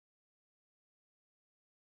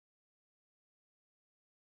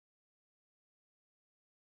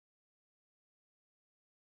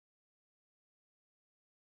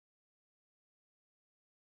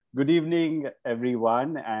Good evening,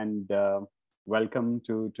 everyone, and welcome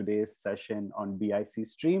to today's session on BIC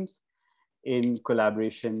Streams in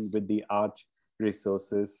collaboration with the Art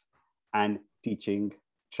Resources and Teaching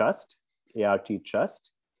Trust, ART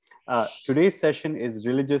Trust. Today's session is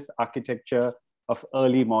Religious Architecture of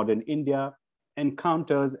Early Modern India,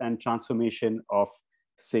 Encounters and Transformation of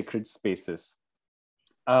Sacred Spaces.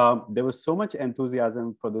 There was so much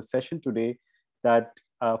enthusiasm for the session today that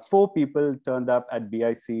 4 people turned up at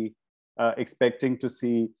BIC expecting to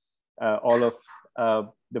see all of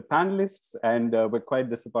the panelists, and we're quite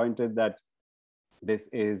disappointed that this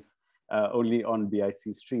is only on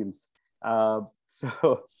BIC streams.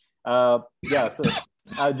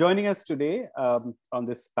 Joining us today on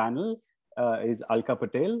this panel is Alka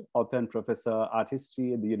Patel, author and professor art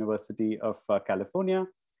history at the University of California,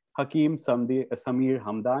 Hakeem Samir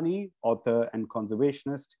Hamdani, author and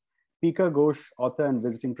conservationist, Pika Ghosh, author and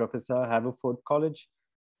visiting professor, Haverford College,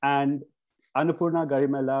 and Annapurna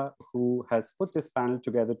Garimella, who has put this panel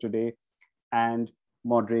together today and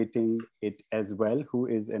moderating it as well, who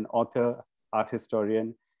is an author, art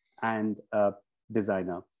historian, and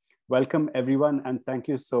designer. Welcome, everyone, and thank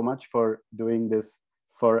you so much for doing this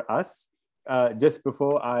for us. Just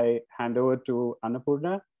before I hand over to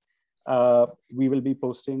Annapurna, we will be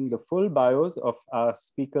posting the full bios of our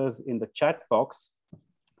speakers in the chat box.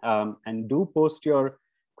 And do post your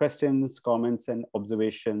questions, comments, and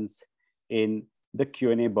observations in the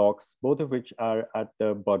Q&A box, both of which are at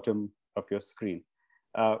the bottom of your screen.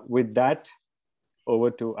 With that, over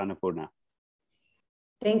to Annapurna.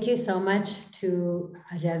 Thank you so much to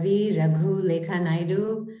Ravi, Raghu, Lekha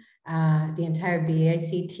Naidu, the entire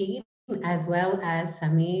BIC team, as well as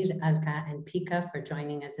Samir, Alka, and Pika for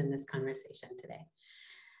joining us in this conversation today.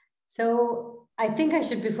 So I think I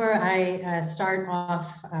should, before I start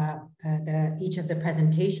off each of the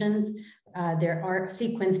presentations, there are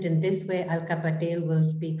sequenced in this way. Alka Patel will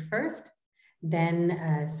speak first, then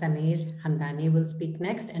Samir Hamdani will speak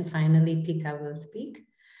next, and finally Pika will speak.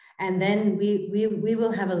 And then we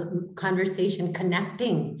will have a conversation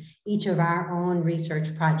connecting each of our own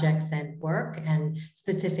research projects and work and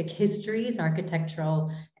specific histories,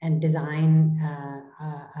 architectural and design,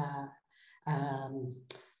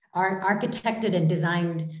 architected and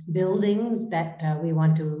designed buildings that we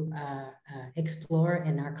want to explore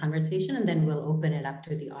in our conversation, and then we'll open it up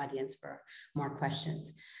to the audience for more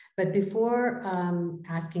questions. But before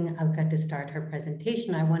asking Alka to start her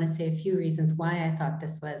presentation, I want to say a few reasons why I thought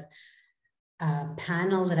this was a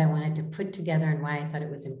panel that I wanted to put together and why I thought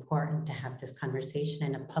it was important to have this conversation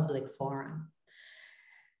in a public forum.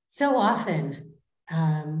 So often,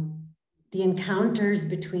 the encounters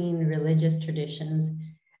between religious traditions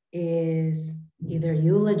is either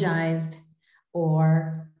eulogized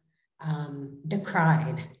or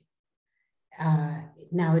decried.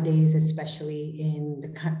 Nowadays, especially in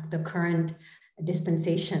the current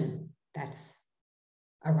dispensation that's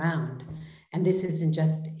around. And this isn't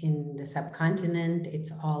just in the subcontinent,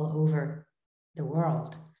 it's all over the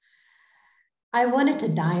world. I wanted to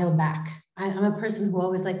dial back. I'm a person who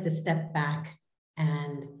always likes to step back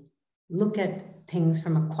and look at things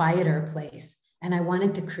from a quieter place. And I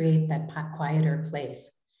wanted to create that quieter place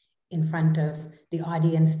in front of the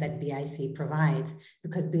audience that BIC provides,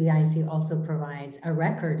 because BIC also provides a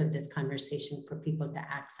record of this conversation for people to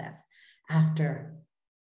access after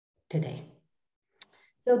today.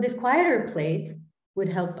 So this quieter place would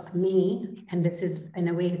help me, and this is in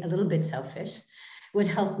a way a little bit selfish, would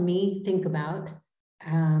help me think about,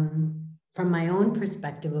 from my own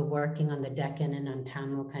perspective of working on the Deccan and on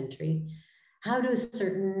Tamil Country, how do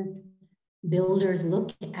certain builders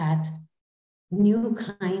look at new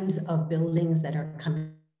kinds of buildings that are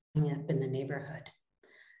coming up in the neighborhood?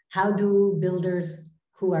 How do builders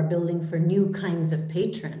who are building for new kinds of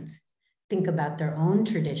patrons think about their own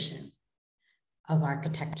tradition of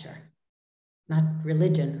architecture, not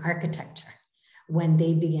religion, architecture, when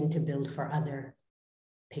they begin to build for other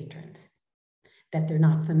patrons that they're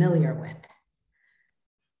not familiar with?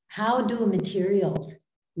 How do materials,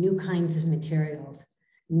 new kinds of materials,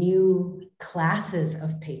 new classes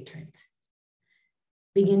of patrons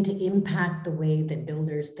begin to impact the way that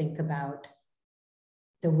builders think about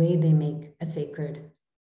the way they make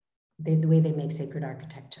the way they make sacred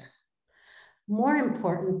architecture? More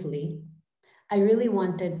importantly, I really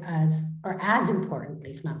wanted as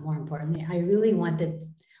importantly, if not more importantly, I really wanted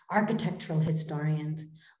architectural historians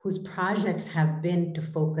whose projects have been to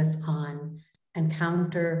focus on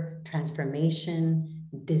encounter, transformation,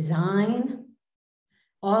 design,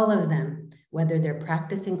 all of them, whether they're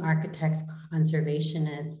practicing architects,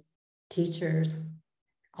 conservationists, teachers,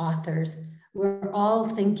 authors, we're all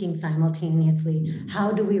thinking simultaneously,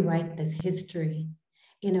 how do we write this history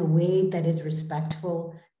in a way that is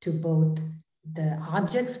respectful to both the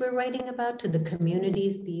objects we're writing about, to the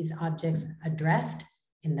communities these objects addressed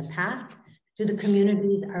in the past, to the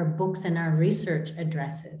communities our books and our research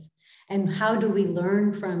addresses, and how do we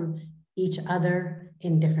learn from each other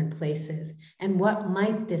in different places, and what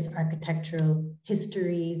might this architectural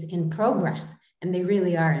histories in progress, and they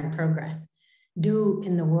really are in progress, do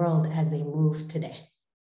in the world as they move today.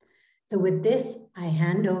 So with this, I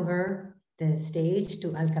hand over the stage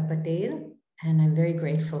to Alka Patel, and I'm very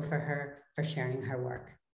grateful for her for sharing her work.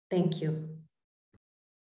 Thank you.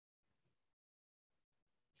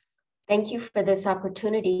 Thank you for this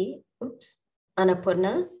opportunity. Oops,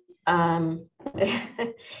 Annapurna.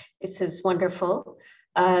 This is wonderful.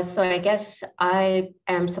 So I guess I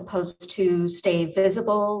am supposed to stay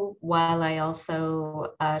visible while I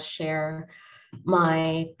also share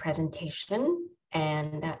my presentation,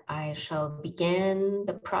 and I shall begin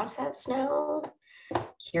the process now.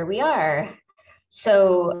 Here we are.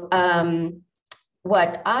 So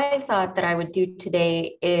what I thought that I would do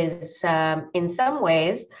today is in some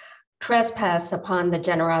ways trespass upon the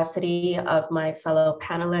generosity of my fellow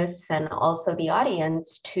panelists and also the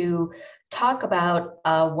audience to talk about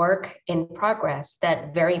work in progress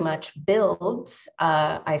that very much builds,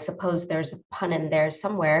 I suppose there's a pun in there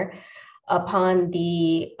somewhere, upon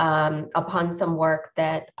some work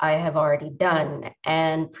that I have already done.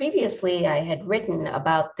 And previously I had written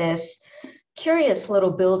about this curious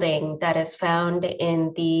little building that is found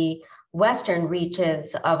in the western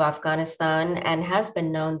reaches of Afghanistan and has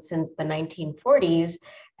been known since the 1940s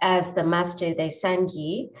as the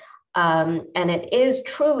Masjid-e-Sangi. And it is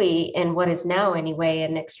truly, in what is now anyway,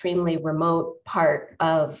 an extremely remote part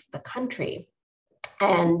of the country.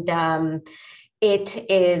 And it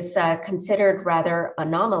is considered rather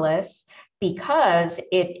anomalous because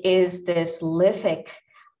it is this lithic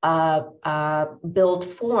built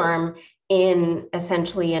form in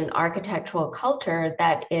essentially an architectural culture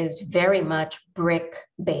that is very much brick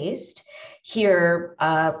based. Here,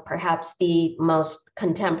 perhaps the most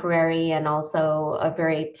contemporary and also a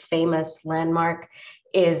very famous landmark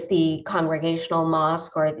is the Congregational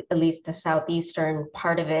Mosque, or at least the southeastern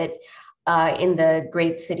part of it, in the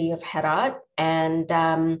great city of Herat. And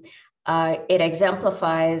it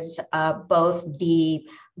exemplifies both the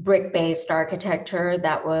brick-based architecture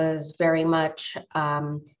that was very much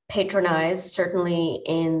patronized, certainly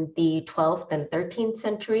in the 12th and 13th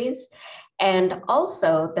centuries, and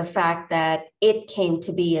also the fact that it came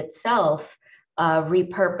to be itself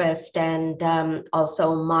repurposed and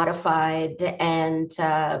also modified and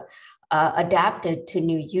adapted to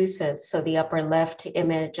new uses. So the upper left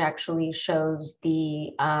image actually shows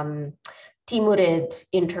the Timurid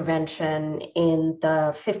intervention in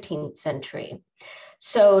the 15th century.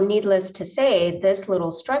 So needless to say, this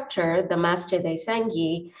little structure, the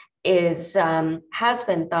Masjid-e-Sangi, has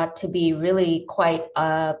been thought to be really quite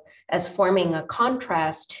as forming a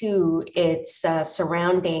contrast to its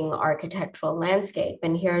surrounding architectural landscape.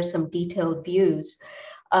 And here are some detailed views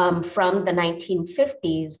from the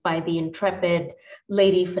 1950s by the intrepid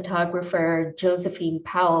lady photographer Josephine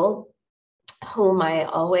Powell, whom I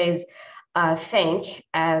always thank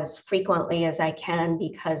as frequently as I can,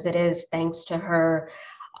 because it is thanks to her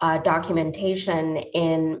documentation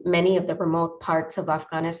in many of the remote parts of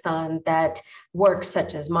Afghanistan that work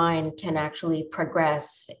such as mine can actually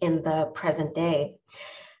progress in the present day.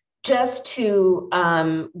 Just to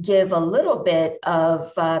give a little bit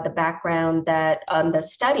of the background that on the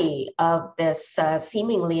study of this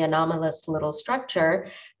seemingly anomalous little structure,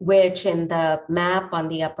 which in the map on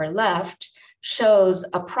the upper left shows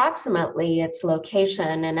approximately its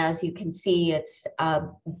location. And as you can see, it's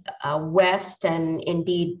west and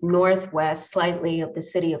indeed northwest slightly of the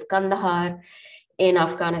city of Kandahar in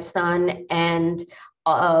Afghanistan. And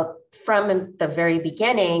from the very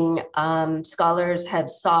beginning, scholars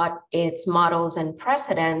have sought its models and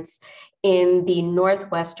precedents in the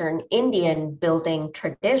Northwestern Indian building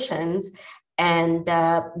traditions. And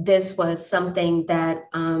this was something that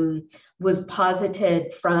was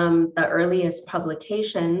posited from the earliest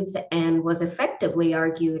publications and was effectively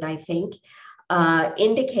argued, I think,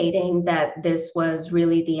 indicating that this was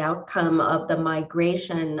really the outcome of the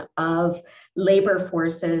migration of labor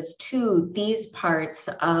forces to these parts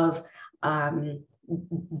of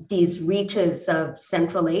these reaches of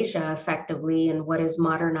Central Asia, effectively, in what is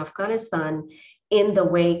modern Afghanistan, in the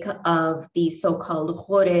wake of the so-called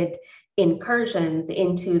Ghurid incursions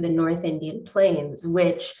into the North Indian plains,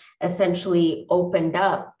 which, essentially opened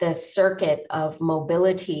up the circuit of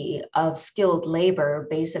mobility of skilled labor,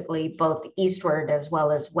 basically both eastward as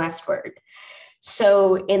well as westward.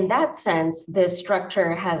 So in that sense, this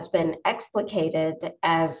structure has been explicated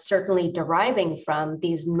as certainly deriving from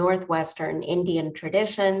these Northwestern Indian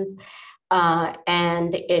traditions,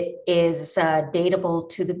 and it is datable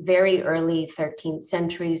to the very early 13th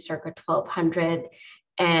century, circa 1200,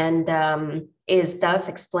 and is thus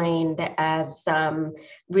explained as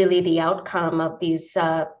really the outcome of these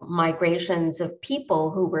migrations of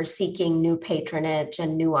people who were seeking new patronage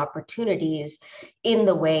and new opportunities in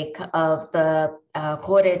the wake of the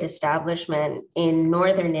Ghorid establishment in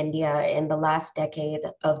northern India in the last decade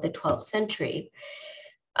of the 12th century.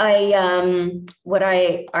 What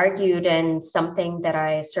I argued, and something that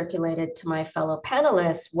I circulated to my fellow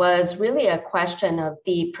panelists, was really a question of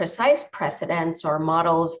the precise precedents or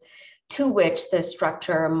models to which this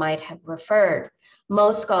structure might have referred.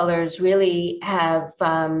 Most scholars really have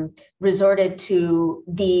resorted to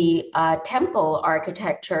the temple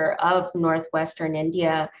architecture of northwestern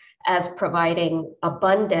India as providing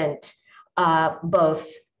abundant both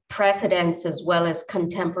precedents as well as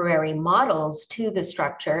contemporary models to the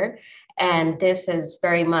structure. And this is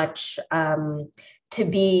very much to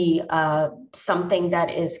be something that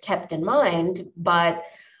is kept in mind. But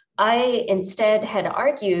I instead had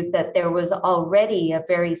argued that there was already a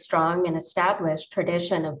very strong and established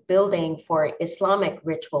tradition of building for Islamic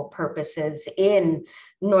ritual purposes in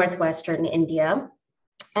northwestern India.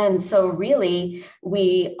 And so really,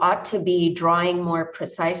 we ought to be drawing more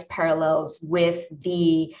precise parallels with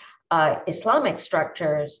the Islamic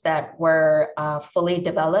structures that were fully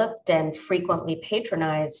developed and frequently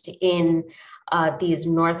patronized in these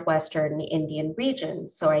northwestern Indian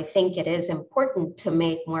regions. So I think it is important to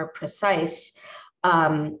make more precise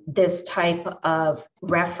this type of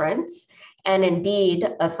reference. And indeed,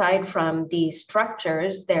 aside from the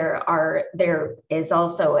structures, there is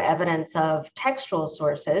also evidence of textual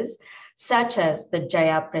sources, such as the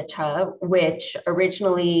Jayapracha, which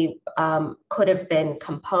originally could have been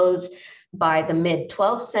composed by the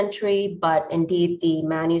mid-12th century, but indeed the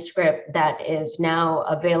manuscript that is now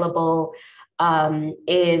available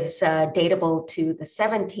is datable to the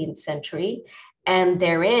 17th century. And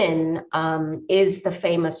therein is the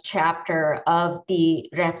famous chapter of the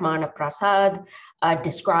Rahmana Prasad,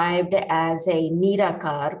 described as a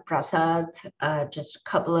Nirakar Prasad, just a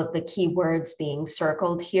couple of the key words being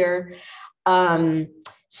circled here.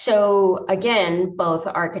 So again, both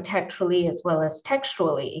architecturally as well as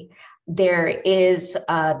textually, there is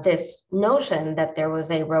this notion that there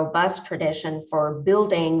was a robust tradition for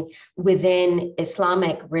building within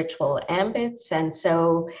Islamic ritual ambits. And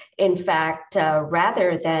so, in fact,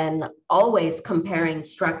 rather than always comparing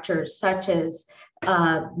structures such as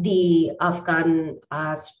the Afghan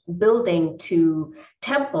building to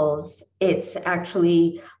temples, it's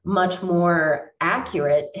actually much more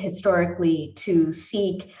accurate historically to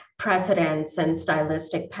seek precedents and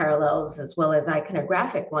stylistic parallels as well as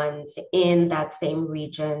iconographic ones in that same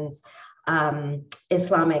region's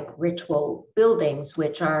Islamic ritual buildings,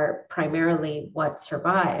 which are primarily what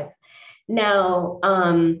survive. Now,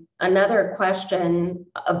 another question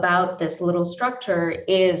about this little structure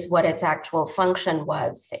is what its actual function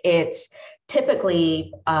was. It's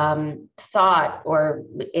typically thought, or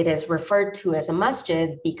it is referred to as a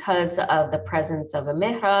masjid because of the presence of a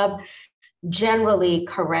mihrab, generally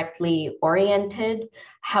correctly oriented.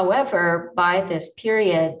 However, by this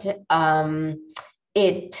period,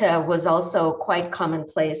 it was also quite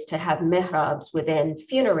commonplace to have mihrabs within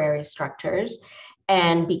funerary structures.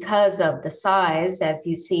 And because of the size, as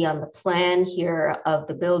you see on the plan here of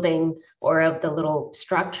the building or of the little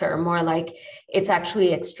structure, more like it's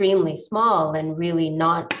actually extremely small and really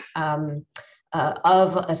not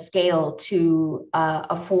of a scale to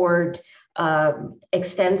afford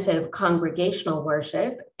extensive congregational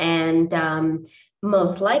worship. And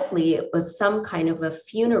most likely it was some kind of a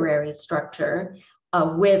funerary structure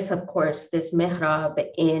with, of course, this mihrab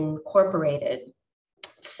incorporated.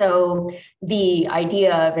 So the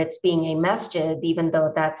idea of its being a masjid, even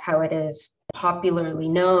though that's how it is popularly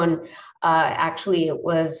known, actually it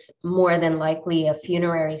was more than likely a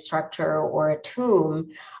funerary structure or a tomb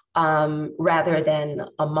rather than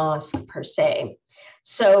a mosque per se.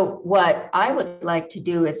 So what I would like to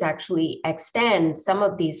do is actually extend some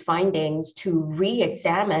of these findings to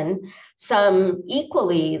re-examine some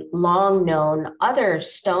equally long known other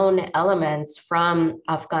stone elements from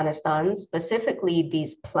Afghanistan, specifically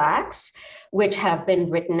these plaques, which have been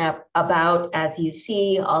written up about, as you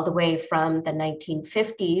see, all the way from the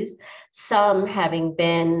 1950s, some having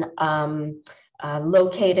been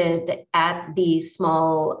located at the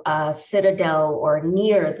small citadel, or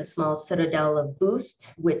near the small citadel of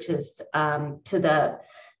Bust, which is to the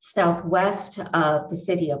southwest of the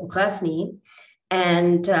city of Ghazni.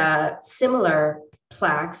 And similar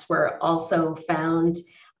plaques were also found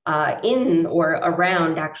in or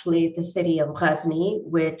around actually the city of Ghazni,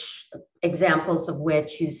 which examples of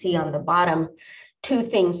which you see on the bottom. Two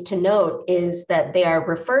things to note is that they are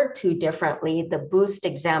referred to differently, the Bust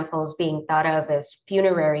examples being thought of as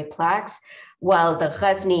funerary plaques, while the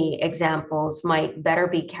Ghazni examples might better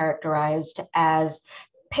be characterized as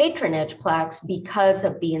patronage plaques because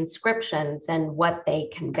of the inscriptions and what they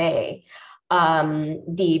convey.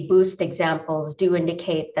 The Bust examples do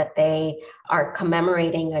indicate that they are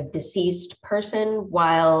commemorating a deceased person,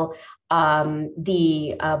 while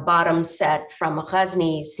the bottom set from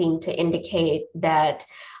Ghazni seem to indicate that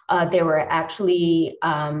there were actually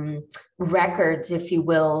records, if you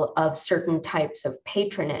will, of certain types of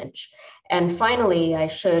patronage. And finally, I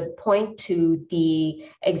should point to the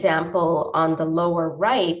example on the lower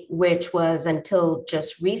right, which was until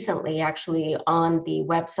just recently actually on the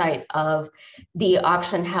website of the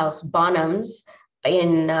auction house Bonhams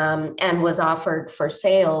and was offered for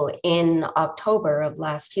sale in October of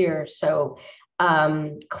last year. So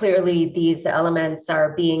clearly these elements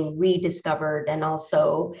are being rediscovered and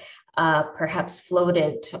also perhaps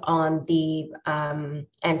floated on the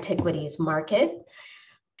antiquities market.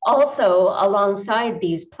 Also, alongside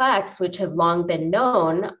these plaques, which have long been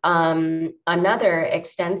known, another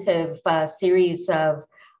extensive series of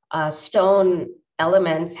stone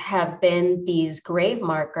elements have been these grave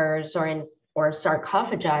markers or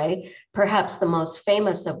sarcophagi, perhaps the most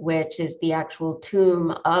famous of which is the actual tomb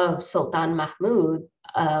of Sultan Mahmud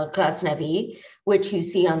Ghaznavi, which you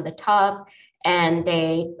see on the top, and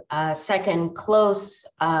a second close,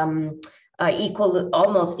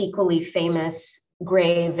 almost equally famous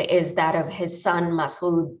grave is that of his son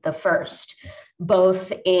Masoud I,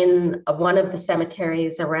 both in one of the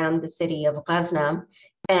cemeteries around the city of Ghazna.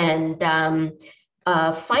 And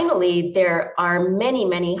finally, there are many,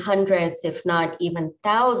 many hundreds, if not even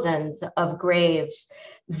thousands of graves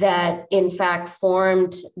that in fact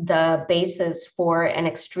formed the basis for an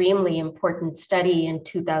extremely important study in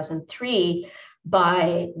 2003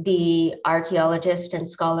 by the archaeologist and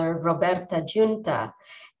scholar Roberta Giunta.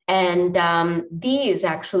 And these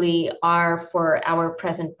actually are, for our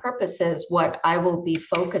present purposes, what I will be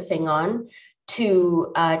focusing on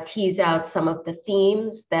to tease out some of the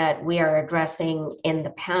themes that we are addressing in the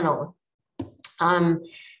panel.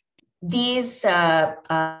 These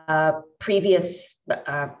previous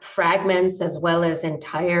fragments, as well as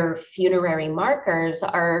entire funerary markers,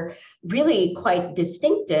 are really quite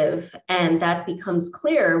distinctive, and that becomes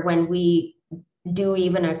clear when we do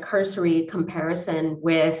even a cursory comparison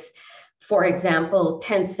with, for example,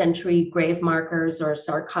 10th century grave markers or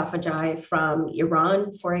sarcophagi from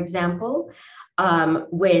Iran, for example,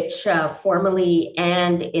 which formally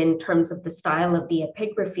and in terms of the style of the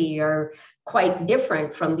epigraphy are quite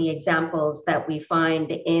different from the examples that we find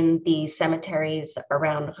in the cemeteries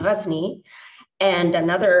around Ghazni. And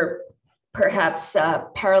another perhaps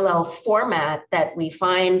parallel format that we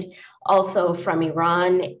find also from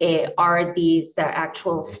Iran are these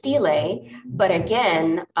actual stelae. But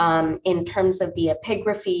again, in terms of the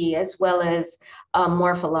epigraphy as well as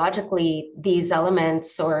morphologically, these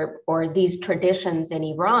elements or these traditions in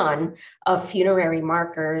Iran of funerary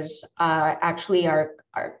markers actually are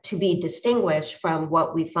to be distinguished from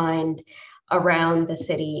what we find around the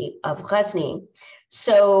city of Ghazni.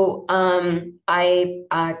 So I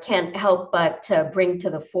can't help but bring to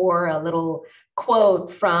the fore a little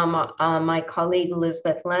quote from my colleague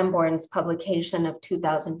Elizabeth Lambourne's publication of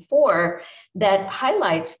 2004 that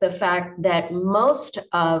highlights the fact that most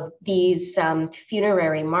of these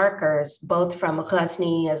funerary markers, both from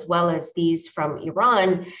Ghazni as well as these from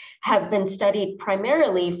Iran, have been studied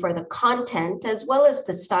primarily for the content as well as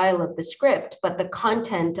the style of the script, but the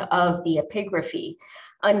content of the epigraphy.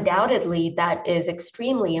 Undoubtedly, that is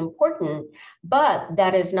extremely important, but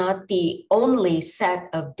that is not the only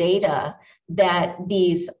set of data that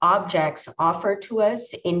these objects offer to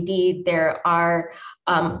us. Indeed, there are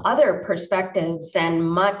other perspectives and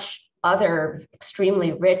much other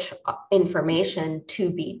extremely rich information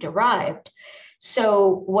to be derived.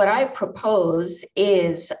 So what I propose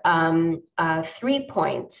is 3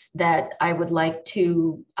 points that I would like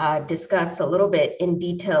to discuss a little bit in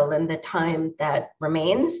detail in the time that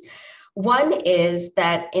remains. One is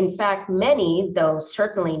that, in fact, many, though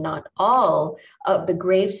certainly not all, of the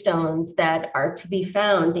gravestones that are to be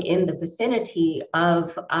found in the vicinity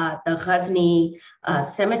of the Ghazni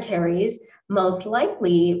cemeteries most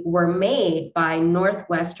likely were made by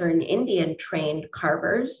Northwestern Indian trained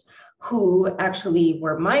carvers who actually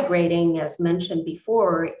were migrating, as mentioned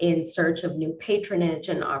before, in search of new patronage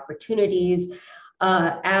and opportunities.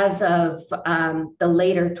 As of the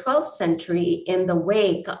later 12th century, in the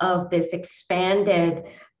wake of this expanded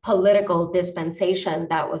political dispensation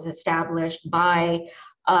that was established by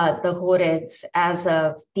the Ghurids as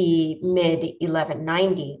of the mid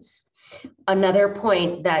 1190s. Another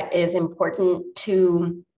point that is important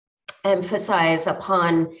to emphasize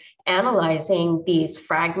upon analyzing these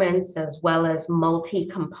fragments as well as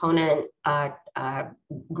multi-component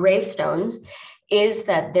gravestones is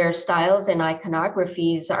that their styles and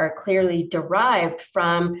iconographies are clearly derived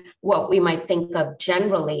from what we might think of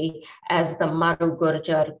generally as the Maru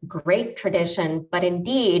Gurjar great tradition, but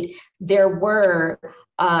indeed there were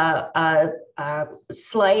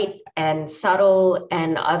slight and subtle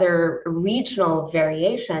and other regional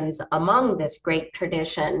variations among this great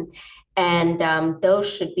tradition. And those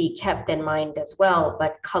should be kept in mind as well.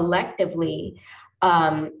 But collectively,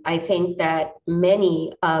 I think that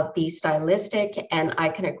many of the stylistic and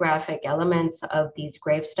iconographic elements of these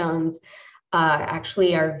gravestones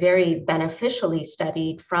actually are very beneficially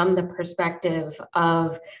studied from the perspective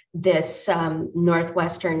of this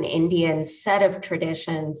Northwestern Indian set of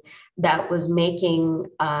traditions that was making,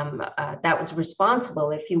 that was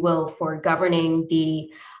responsible, if you will, for governing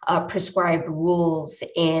the prescribed rules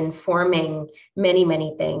in forming many,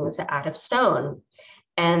 many things out of stone.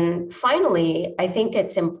 And finally, I think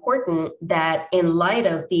it's important that in light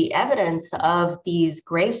of the evidence of these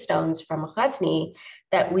gravestones from Ghazni,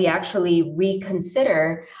 that we actually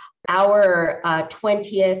reconsider our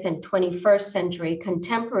 20th and 21st century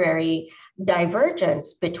contemporary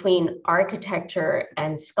divergence between architecture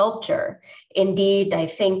and sculpture. Indeed, I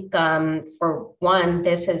think for one,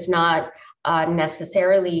 this is not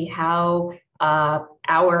necessarily how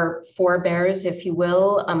our forebears, if you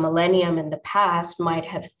will, a millennium in the past might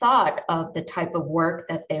have thought of the type of work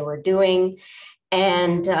that they were doing.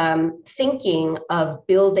 And thinking of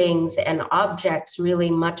buildings and objects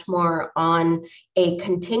really much more on a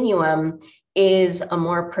continuum is a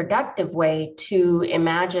more productive way to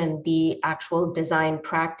imagine the actual design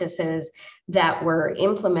practices that were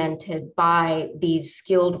implemented by these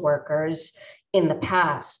skilled workers in the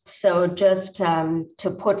past. So just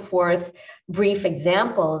to put forth brief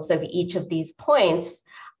examples of each of these points,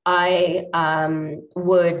 I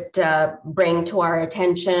would bring to our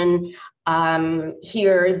attention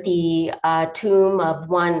here the tomb of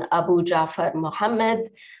one Abu Jafar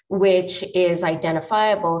Muhammad, which is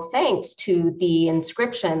identifiable thanks to the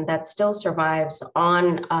inscription that still survives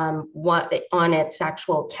on its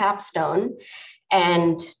actual capstone,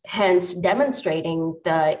 and hence demonstrating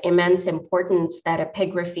the immense importance that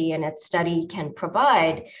epigraphy and its study can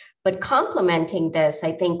provide. But complementing this,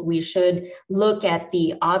 I think we should look at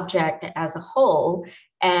the object as a whole.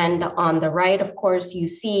 And on the right, of course, you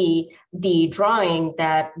see the drawing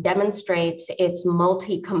that demonstrates its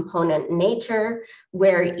multi-component nature,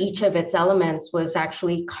 where each of its elements was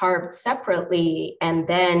actually carved separately. And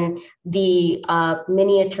then the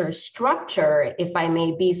miniature structure, if I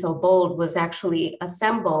may be so bold, was actually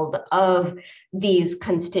assembled of these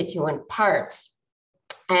constituent parts.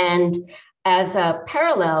 And as a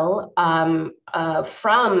parallel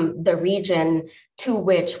from the region to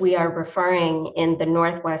which we are referring in the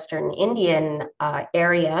Northwestern Indian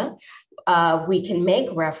area, we can make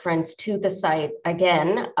reference to the site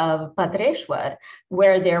again of Bhadreshwar,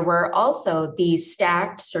 where there were also these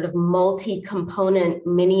stacked sort of multi-component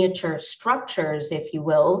miniature structures, if you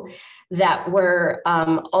will, that were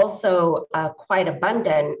also quite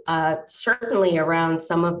abundant, certainly around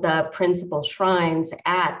some of the principal shrines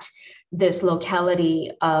at this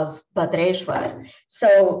locality of Bhadreshwar.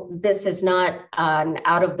 So this is not an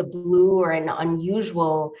out of the blue or an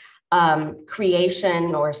unusual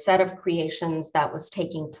creation or set of creations that was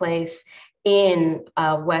taking place in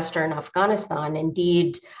Western Afghanistan.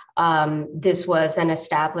 Indeed, this was an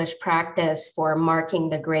established practice for marking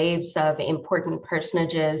the graves of important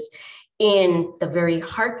personages in the very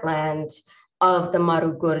heartland of the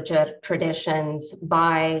Maru Gurjar traditions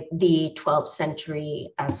by the 12th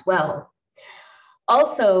century as well.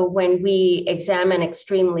 Also, when we examine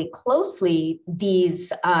extremely closely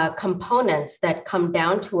these components that come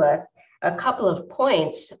down to us, a couple of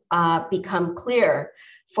points become clear.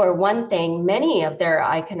 For one thing, many of their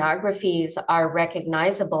iconographies are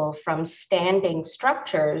recognizable from standing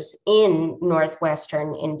structures in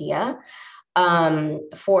Northwestern India.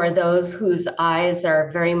 for those whose eyes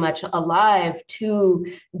are very much alive to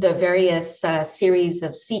the various series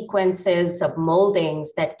of sequences of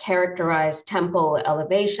moldings that characterize temple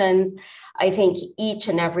elevations, I think each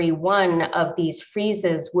and every one of these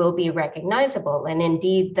friezes will be recognizable. And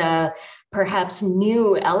indeed, the perhaps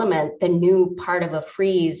new element, the new part of a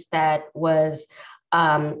frieze that was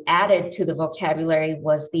added to the vocabulary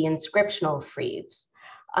was the inscriptional frieze.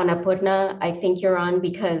 Annapurna, I think you're on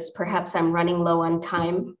because perhaps I'm running low on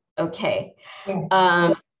time. Okay.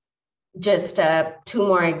 Yeah. Just two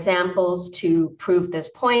more examples to prove this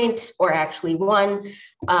point, or actually one.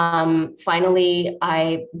 Finally,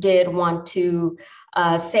 I did want to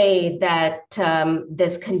say that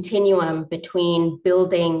this continuum between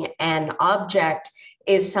building and object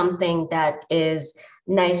is something that is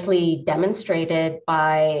nicely demonstrated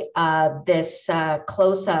by this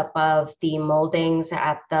close-up of the moldings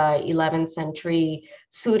at the 11th century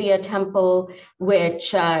Surya temple,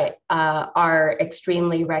 which are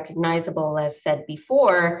extremely recognizable, as said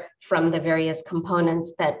before, from the various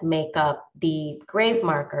components that make up the grave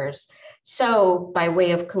markers. So by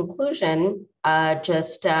way of conclusion,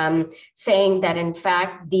 just saying that in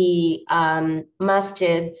fact the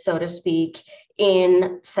masjid, so to speak,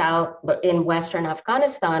 in Western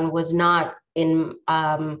Afghanistan was not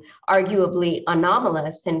arguably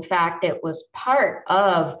anomalous. In fact, it was part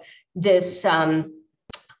of this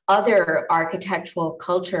other architectural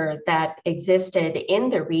culture that existed in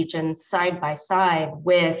the region side by side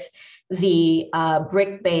with the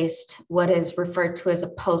brick-based, what is referred to as a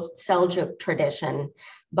post-Seljuk tradition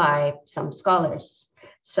by some scholars.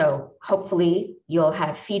 So hopefully you'll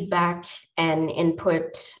have feedback and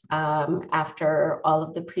input after all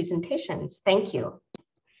of the presentations. Thank you.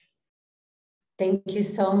 Thank you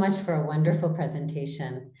so much for a wonderful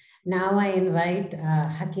presentation. Now I invite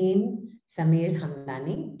Hakim Samir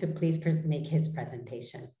Hamdani to please make his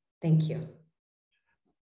presentation. Thank you.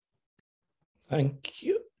 Thank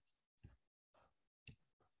you.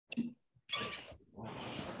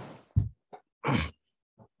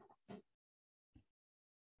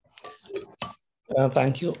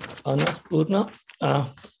 Thank you, Annapurna.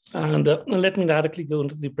 Let me directly go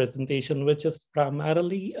into the presentation, which is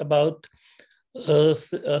primarily about a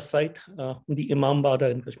site, the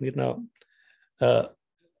Imambada in Kashmir. Now,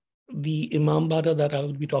 the Imambada that I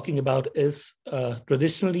will be talking about is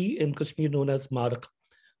traditionally in Kashmir known as Maraq.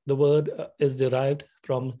 The word is derived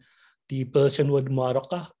from the Persian word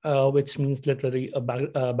Maraka, which means literally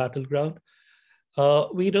a battleground.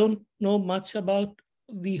 We don't know much about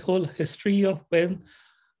the whole history of when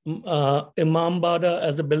Imambada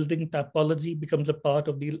as a building typology becomes a part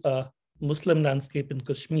of the Muslim landscape in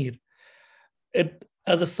Kashmir.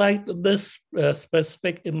 As a site, this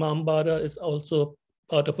specific Imambada is also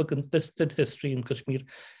part of a contested history in Kashmir.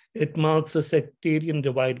 It marks a sectarian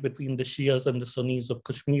divide between the Shias and the Sunnis of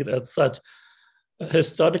Kashmir. As such,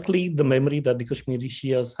 historically, the memory that the Kashmiri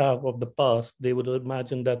Shias have of the past, they would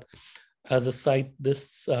imagine that as a site,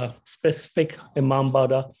 this specific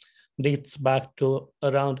Imambada dates back to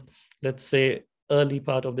around, let's say, early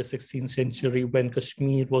part of the 16th century when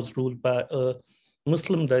Kashmir was ruled by a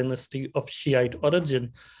Muslim dynasty of Shiite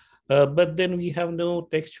origin. But then we have no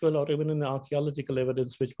textual or even an archaeological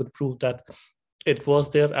evidence which would prove that it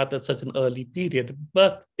was there at such an early period.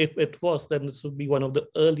 But if it was, then this would be one of the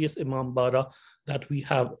earliest Imambada that we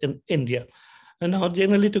have in India. And now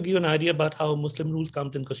generally to give an idea about how Muslim rule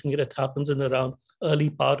comes in Kashmir, it happens in around early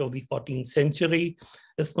part of the 14th century.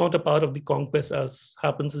 It's not a part of the conquest as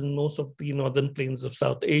happens in most of the northern plains of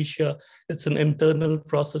South Asia. It's an internal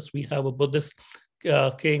process. We have a Buddhist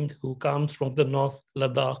king who comes from the north,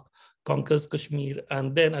 Ladakh, conquers Kashmir,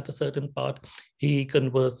 and then at a certain part, he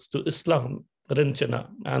converts to Islam, Rinchana,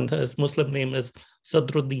 and his Muslim name is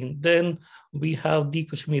Sadruddin. Then we have the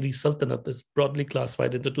Kashmiri Sultanate, is broadly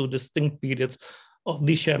classified into two distinct periods of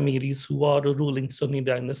the Shamiris, who are a ruling Sunni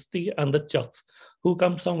dynasty, and the Chucks, who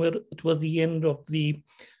come somewhere towards the end of the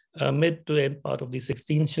mid to end part of the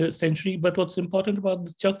 16th century. But what's important about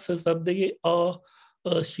the Chucks is that they are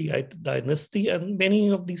a Shiite dynasty, and many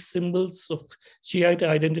of these symbols of Shiite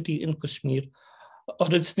identity in Kashmir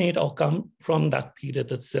originate or come from that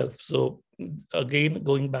period itself. So again,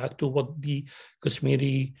 going back to what the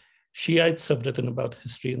Kashmiri Shiites have written about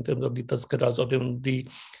history in terms of the Tazkaras or even the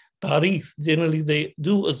Tarikhs, generally they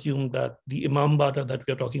do assume that the Imambada that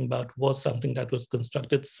we are talking about was something that was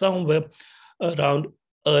constructed somewhere around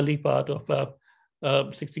early part of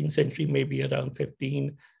 16th century, maybe around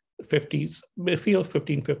 1550s, maybe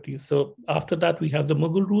 1550s. So after that, we have the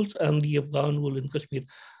Mughal rules and the Afghan rule in Kashmir.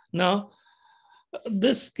 Now,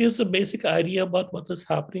 This gives a basic idea about what is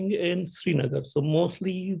happening in Srinagar. So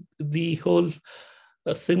mostly the whole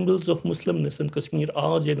symbols of Muslimness in Kashmir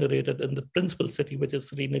are generated in the principal city, which is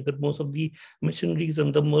Srinagar. Most of the missionaries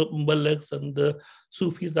and the mullahs and the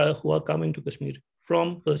Sufis who are coming to Kashmir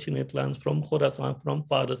from Persianate lands, from Khorasan, from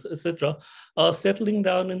Faras, etc., are settling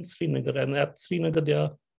down in Srinagar. And at Srinagar, they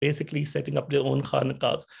are basically setting up their own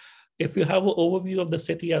khanaqahs. If you have an overview of the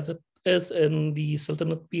city as it is in the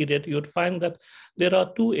Sultanate period, you would find that there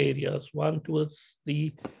are two areas, one towards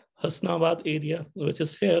the Hasnabad area, which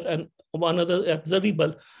is here, and one other at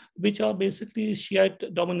Zaribal, which are basically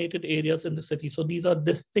Shiite-dominated areas in the city. So these are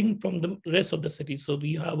distinct from the rest of the city. So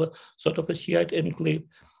we have a sort of a Shiite enclave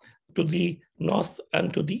to the north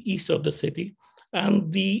and to the east of the city.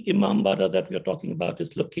 And the Imambara that we are talking about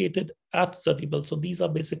is located at Zaribal. So these are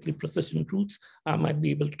basically procession routes. I might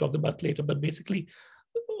be able to talk about later, but basically,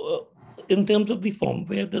 in terms of the form,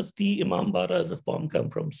 where does the Imambara as a form come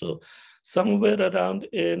from? So somewhere around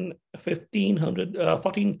in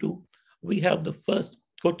 1402, we have the first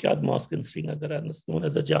courtyard mosque in Srinagar, and it's known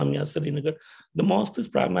as the Jamia Srinagar. The mosque is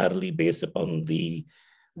primarily based upon the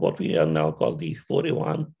what we are now called the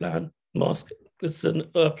 4A1 plan mosque. It's a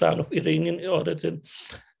plan of Iranian origin.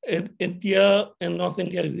 In India, in North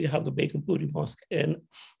India, we have the Begumpuri Mosque in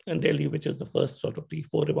Delhi, which is the first sort of the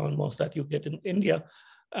 4A1 mosque that you get in India.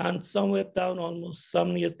 And somewhere down, almost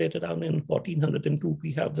some years later, down in 1402,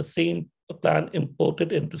 we have the same plan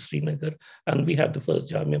imported into Srinagar, and we have the first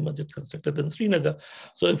Jamia Masjid constructed in Srinagar.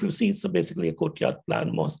 So if you see, it's basically a courtyard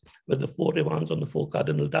plan mosque with the 4A1s on the 4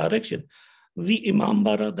 cardinal direction. The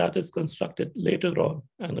Imambara that is constructed later on,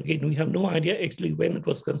 and again, we have no idea actually when it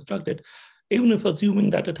was constructed, even if assuming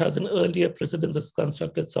that it has an earlier precedence, it's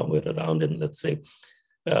constructed somewhere around in, let's say,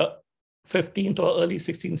 15th or early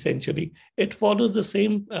 16th century, it follows the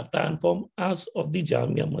same plan form as of the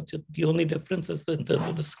Jamia Masjid. The only difference is in terms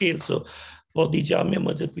of the scale. So for the Jamia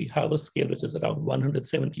Masjid, we have a scale which is around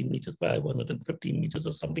 117 meters by 115 meters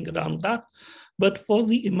or something around that. But for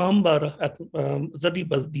the Imambara at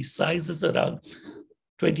Zaribal, the size is around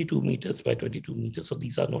 22 meters by 22 meters. So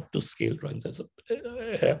these are not to scale drawings.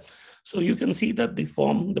 So you can see that the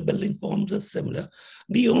form, the building forms is similar.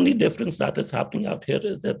 The only difference that is happening out here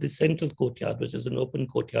is that the central courtyard, which is an open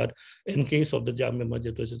courtyard, in case of the Jamia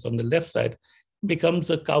Masjid, which is on the left side, becomes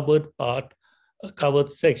a covered part, a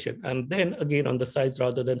covered section. And then again, on the sides,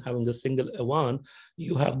 rather than having a single awan,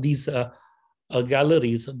 you have these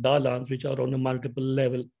galleries, dalans, which are on a multiple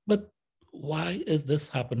level. But why is this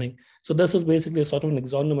happening? So this is basically a sort of an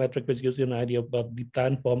axonometric, which gives you an idea about the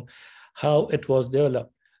plan form, how it was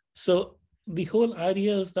developed. So the whole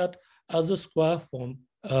idea is that as a square form,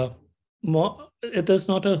 it is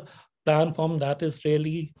not a plan form that is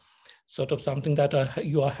really sort of something that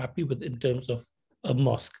you are happy with in terms of a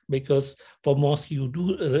mosque, because for mosque you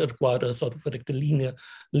do require a sort of a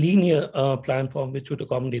linear plan form which would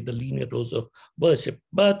accommodate the linear rows of worship.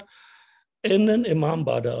 But in an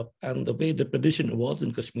Imambara, and the way the tradition was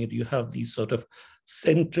in Kashmir, you have these sort of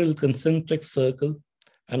central concentric circle,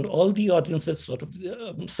 and all the audiences sort of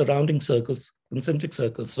surrounding circles, concentric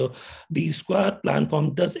circles. So the square plan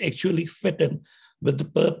form does actually fit in with the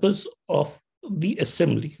purpose of the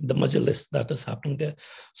assembly, the majlis that is happening there.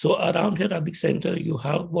 So around here at the center, you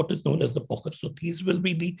have what is known as the pocket. So these will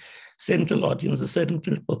be the central audience, the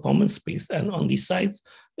central performance space. And on the sides,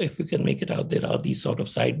 if you can make it out, there are these sort of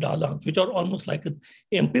side dalans, which are almost like an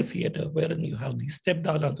amphitheater, wherein you have these step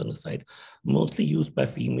dalans on the side, mostly used by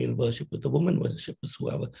female worshippers, the women worshippers who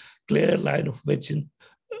have a clear line of vision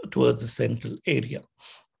towards the central area.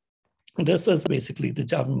 This is basically the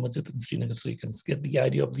Jamia Masjid in Srinagar, so you can get the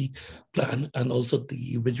idea of the plan and also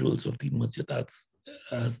the visuals of the masjid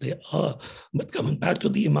as they are. But coming back to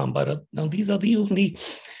the Imambara, now these are the only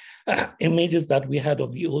images that we had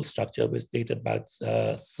of the old structure, which dated back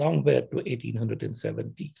somewhere to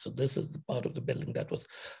 1870. So this is the part of the building that was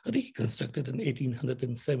reconstructed in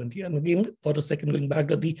 1870. And again, for a second, going back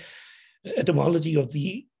to the etymology of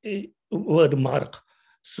the word marq.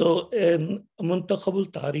 So in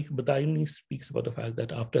Muntakhabul Tariq, Badaimi speaks about the fact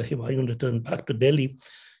that after Humayun returned back to Delhi,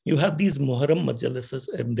 you have these Muharram majalises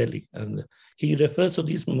in Delhi, and he refers to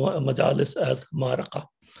these majalis as maraqa.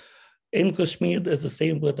 In Kashmir, there's the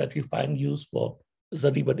same word that you find used for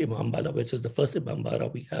Zaribal Imambara, which is the first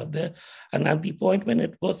Imambara we have there. And at the point when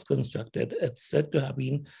it was constructed, it's said to have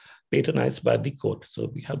been patronized by the court.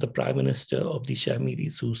 So we have the Prime Minister of the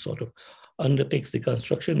Shamiris who sort of undertakes the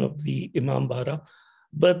construction of the Imambara.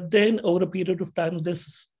 But then over a period of time,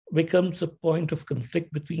 this becomes a point of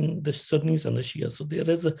conflict between the Sunnis and the Shia. So there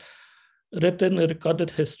is a recorded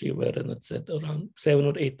history wherein it said around 7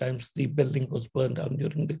 or 8 times the building was burned down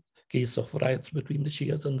during the case of riots between the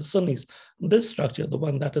Shias and the Sunnis. This structure, the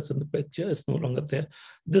one that is in the picture, is no longer there.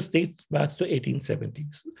 This dates back to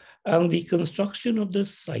 1870s. And the construction of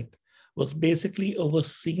this site was basically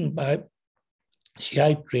overseen by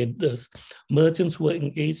Shiite traders, merchants who were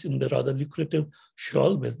engaged in the rather lucrative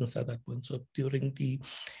shawl business at that point. So during the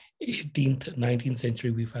 18th, 19th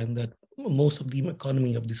century, we find that most of the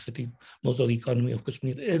economy of the city, most of the economy of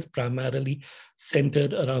Kashmir is primarily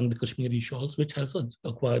centered around the Kashmiri shawls, which has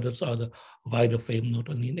acquired a rather wider fame, not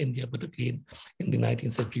only in India, but again, in the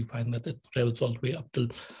 19th century, we find that it travels all the way up till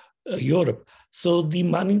Europe. So the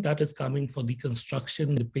money that is coming for the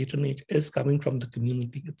construction, the patronage is coming from the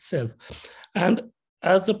community itself. And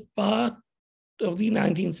as a part of the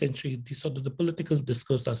 19th century, the sort of the political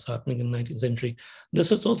discourse that's happening in the 19th century,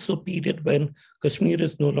 this is also a period when Kashmir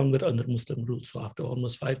is no longer under Muslim rule. So after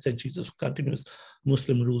almost 5 centuries of continuous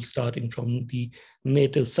Muslim rule, starting from the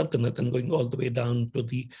native Sultanate and going all the way down to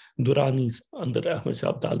the Duranis under Ahmad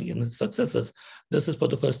Shah Abdali and his successors, this is for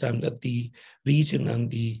the first time that the region and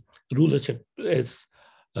the rulership is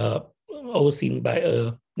overseen by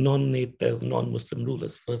a non-native, non-Muslim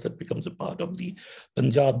rulers. First, it becomes a part of the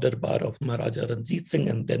Punjab Darbar of Maharaja Ranjit Singh,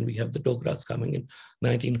 and then we have the Dogras coming in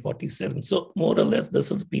 1947. So more or less, this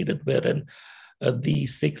is a period wherein the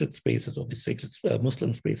sacred spaces or the sacred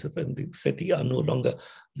Muslim spaces in the city are no longer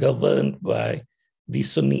governed by the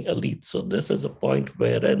Sunni elite. So this is a point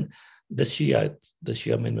wherein the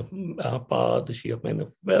Shia men of power, the Shia men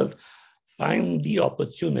of wealth, find the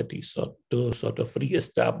opportunity to sort of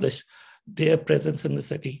re-establish their presence in the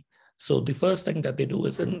city. So the first thing that they do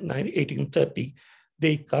is in 1830,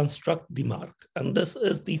 they construct the mark. And this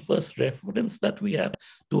is the first reference that we have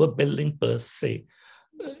to a building per se.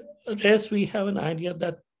 Rest, we have an idea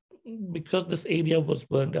that because this area was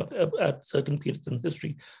burned out at certain periods in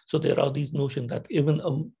history, so there are these notions that even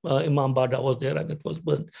Imam Bada was there and it was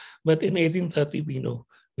burned. But in 1830, we know,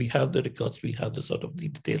 we have the records, we have the sort of the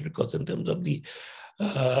detailed records in terms of the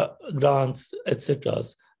grants, etc.,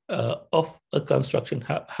 of a construction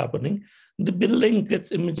happening. The building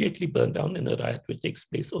gets immediately burned down in a riot which takes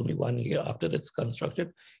place only 1 year after its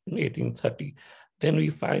construction in 1830. Then we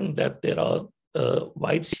find that there are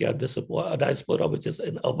wide Shia diaspora, which is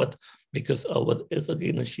in Awadh, because Awadh is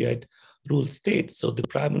again a Shiite ruled state. So the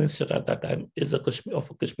prime minister at that time is of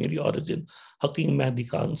a Kashmiri origin, Hakim Mehdi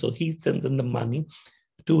Khan. So he sends in the money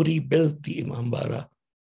to rebuild the Imambara.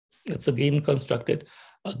 It's again constructed.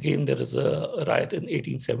 Again, there is a riot in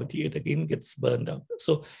 1870. It again gets burned down.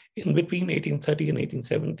 So in between 1830 and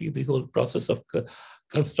 1870, the whole process of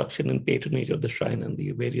construction and patronage of the shrine and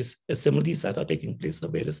the various assemblies that are taking place, the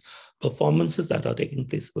various performances that are taking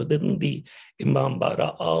place within the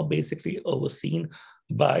Imambara are basically overseen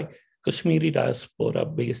by Kashmiri diaspora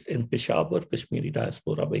based in Peshawar, Kashmiri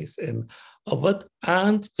diaspora based in Awadh,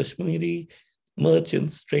 and Kashmiri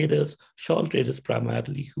merchants, traders, shawl traders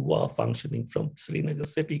primarily, who are functioning from Srinagar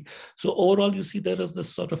city. So overall, you see there is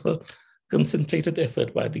this sort of a concentrated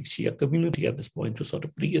effort by the Shia community at this point to sort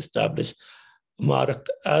of re-establish Marak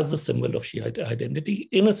as a symbol of Shiite identity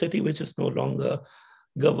in a city which is no longer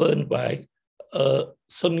governed by a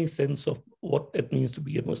Sunni sense of what it means to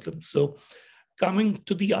be a Muslim. So coming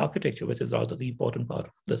to the architecture, which is rather the important part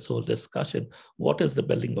of this whole discussion, what is the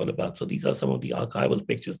building all about? So these are some of the archival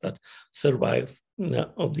pictures that survive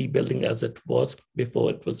of the building as it was before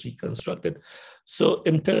it was reconstructed. So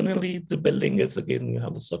internally, the building is, again, you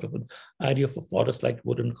have a sort of an idea of a forest-like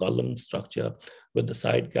wooden column structure with the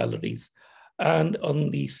side galleries. And on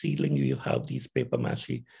the ceiling, you have these paper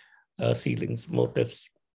mache ceilings, motifs.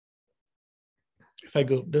 If I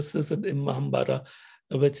go, this is an Imambara,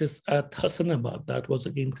 which is at Hassanabad. That was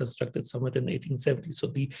again constructed somewhere in 1870. So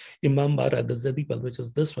the Imambara, the Zadipal, which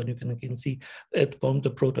is this one, you can again see it formed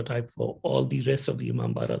the prototype for all the rest of the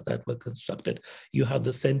Imambaras that were constructed. You have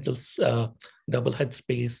the central double head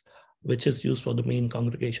space, which is used for the main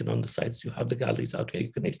congregation on the sides. You have the galleries out here.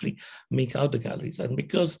 You can actually make out the galleries. And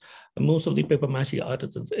because most of the paper mache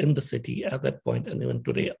artisans in the city at that point, and even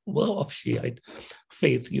today, were of Shiite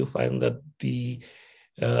faith, you find that the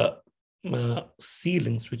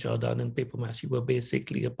ceilings which are done in paper mache were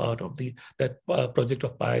basically a part of that project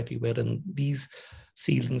of piety, wherein these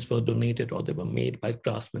ceilings were donated or they were made by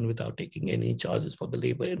craftsmen without taking any charges for the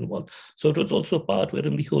labor involved. So it was also a part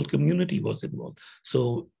wherein the whole community was involved.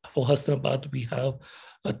 So for Hassanabad, we have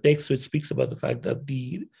a text which speaks about the fact that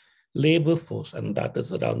the labor force, and that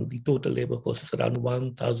is around the total labor force is around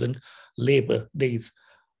 1,000 labor days,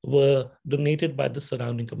 were donated by the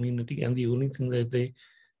surrounding community, and the only thing that they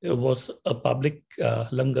it was a public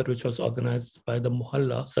langar which was organized by the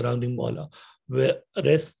mohalla, surrounding mohalla, where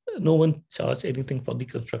no one charged anything for the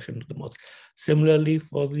construction of the mosque. Similarly,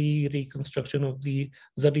 for the reconstruction of the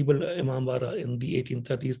Zaribul Imambara in the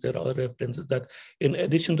 1830s, there are references that in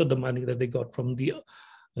addition to the money that they got from the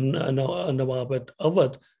Nawab at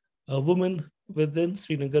Awadh, women within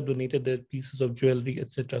Srinagar donated their pieces of jewelry,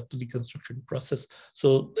 etc., to the construction process.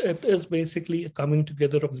 So it is basically a coming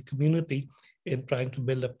together of the community in trying to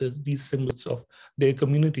build up these symbols of their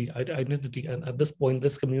community identity. And at this point,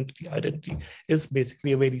 this community identity is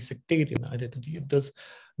basically a very sectarian identity. It does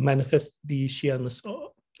manifest the Shianess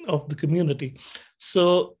of the community.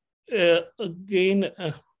 So again,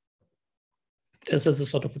 this is a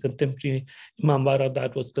sort of a contemporary Imambara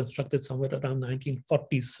that was constructed somewhere around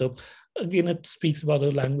 1940s. So again, it speaks about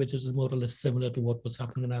a language which is more or less similar to what was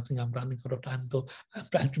happening. And I think I'm running out of time, though I'm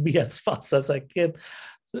trying to be as fast as I can.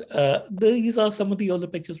 These are some of the older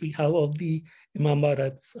pictures we have of the Imambara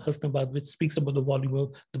at Hasnabad, which speaks about the volume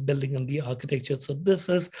of the building and the architecture. So this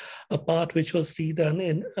is a part which was redone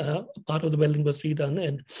in, part of the building was redone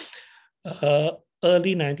in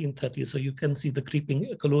early 1930s. So you can see the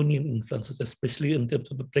creeping colonial influences, especially in terms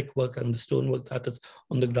of the brickwork and the stonework that is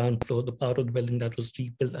on the ground floor, the part of the building that was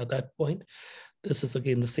rebuilt at that point. This is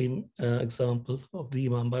again the same example of the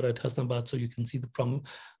Imambara at Hasnabad. So you can see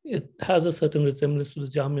it has a certain resemblance to the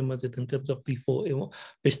Jami Masjid in terms of the four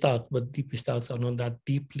pishtaks, but the pishtaks are not that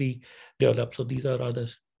deeply developed. So these are rather,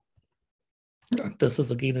 this is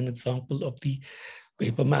again an example of the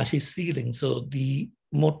paper mache ceiling. So the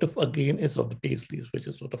motif again is of the paisleys, which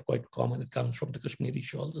is sort of quite common. It comes from the Kashmiri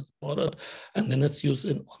shawls, it's borrowed, and then it's used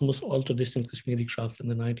in almost all traditional Kashmiri crafts in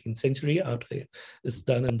the 19th century. Out here, it's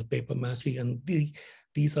done in the paper mache, and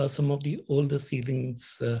these are some of the older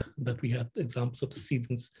ceilings that we had examples of the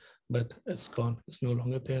ceilings, but it's gone. It's no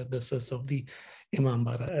longer there. This is of the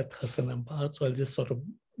Imambara at Hassanabad. So I'll just sort of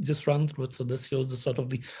run through it. So this shows the sort of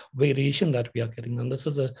the variation that we are getting, and this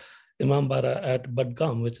is a Imambara at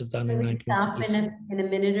Budgam, which is done in 1950s. Stop in a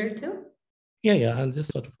minute or two? Yeah, I'll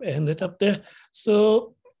just sort of end it up there.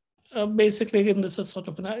 So basically, again, this is sort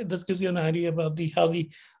of this gives you an idea about how the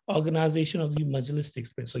organization of the majlis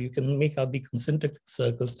takes place. So you can make out the concentric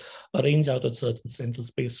circles arrange out a certain central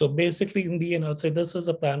space. So basically, in the end, I would say this is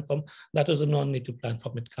a plan form that is a non-native plan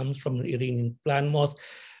form. It comes from an Iranian plan mosque.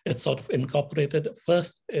 It's sort of incorporated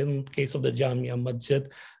first in case of the Jamia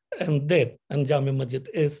Masjid. And Jamia Masjid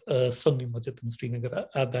is a Sunni Masjid in Srinagar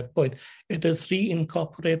at that point. It is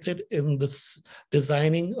reincorporated in this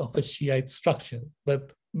designing of a Shiite structure.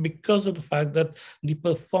 But because of the fact that the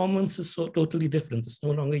performance is so totally different, it's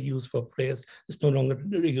no longer used for prayers, it's no longer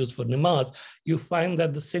used for namaz, you find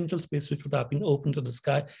that the central space which would have been open to the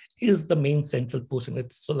sky is the main central portion.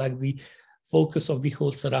 It's so like the focus of the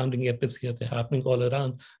whole surrounding epics here. They're happening all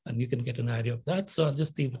around, and you can get an idea of that. So I'll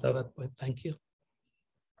just leave it at that point. Thank you.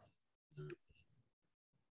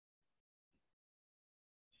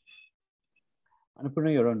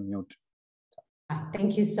 Annapurna, you're on mute.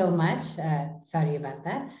 Thank you so much. Sorry about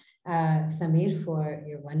that. Samir, for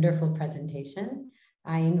your wonderful presentation.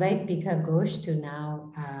 I invite Bika Ghosh to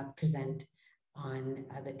now present on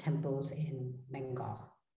the temples in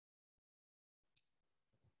Bengal.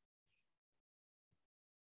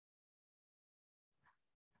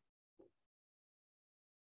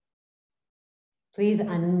 Please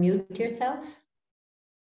unmute yourself.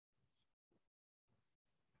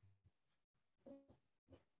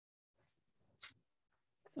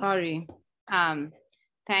 Sorry.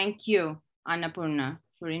 Thank you, Annapurna,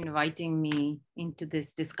 for inviting me into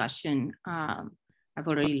this discussion. I've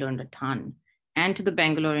already learned a ton. And to the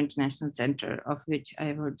Bangalore International Center, of which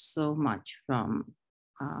I've heard so much from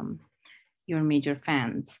your major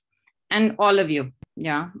fans. And all of you,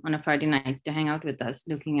 on a Friday night to hang out with us,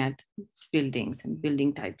 looking at buildings and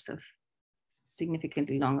building types of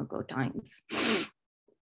significantly long ago times.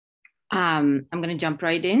 I'm going to jump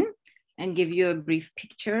right in and give you a brief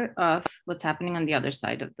picture of what's happening on the other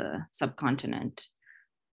side of the subcontinent.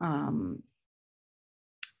 In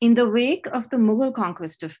the wake of the Mughal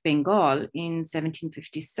conquest of Bengal in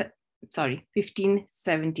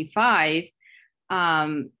 1575,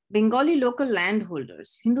 Bengali local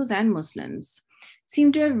landholders, Hindus and Muslims,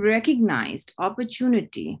 seem to have recognized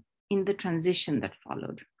opportunity in the transition that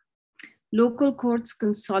followed. Local courts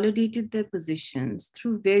consolidated their positions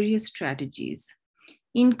through various strategies,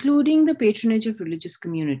 including the patronage of religious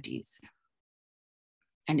communities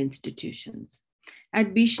and institutions.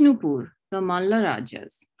 At Bishnupur, the Malla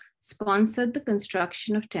Rajas sponsored the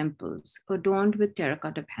construction of temples adorned with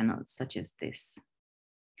terracotta panels such as this.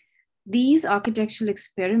 These architectural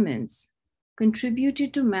experiments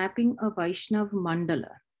contributed to mapping a Vaishnav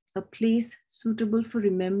mandala a place suitable for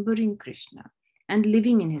remembering Krishna and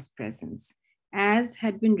living in his presence, as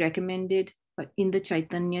had been recommended in the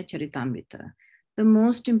Chaitanya Charitamrita, the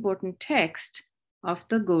most important text of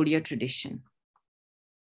the Gaudiya tradition.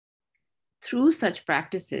 Through such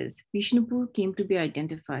practices, Vishnupur came to be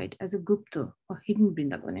identified as a Gupta or hidden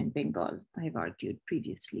Vrindavan in Bengal, I have argued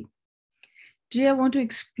previously. Today, I want to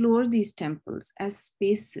explore these temples as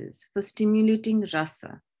spaces for stimulating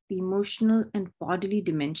rasa, the emotional and bodily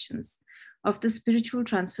dimensions of the spiritual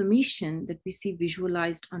transformation that we see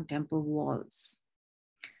visualized on temple walls.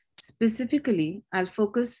 Specifically, I'll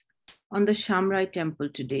focus on the Shamrai temple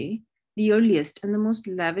today, the earliest and the most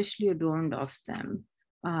lavishly adorned of them.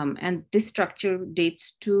 And this structure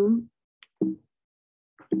dates to,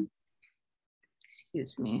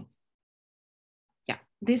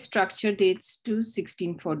 this structure dates to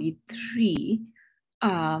 1643.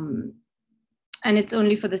 And it's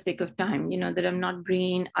only for the sake of time, that I'm not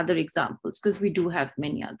bringing other examples, because we do have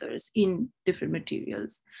many others in different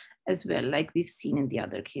materials as well, like we've seen in the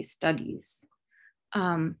other case studies.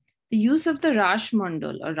 The use of the Rash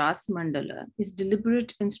Mandal or Ras Mandala is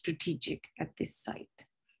deliberate and strategic at this site.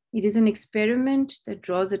 It is an experiment that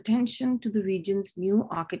draws attention to the region's new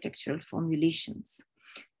architectural formulations,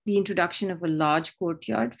 the introduction of a large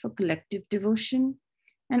courtyard for collective devotion,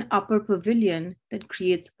 an upper pavilion that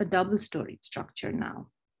creates a double-storied structure now.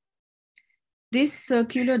 This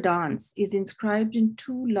circular dance is inscribed in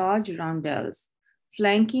two large roundels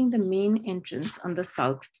flanking the main entrance on the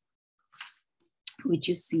south, which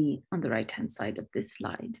you see on the right-hand side of this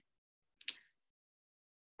slide.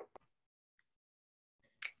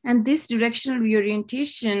 And this directional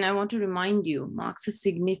reorientation, I want to remind you, marks a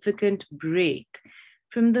significant break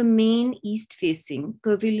from the main east-facing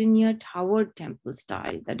curvilinear towered temple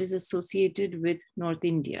style that is associated with North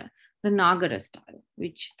India, the Nagara style,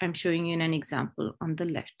 which I'm showing you in an example on the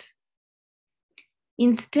left.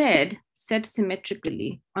 Instead, set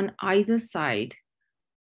symmetrically on either side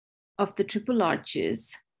of the triple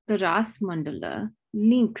arches, the Ras Mandala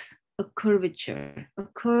links a curvature, a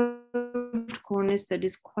curved cornice that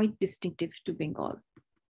is quite distinctive to Bengal.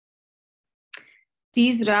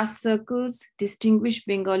 These Ras circles distinguish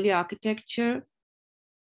Bengali architecture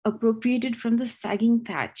appropriated from the sagging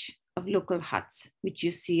thatch of local huts, which you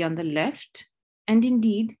see on the left, and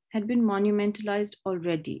indeed had been monumentalized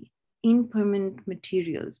already in permanent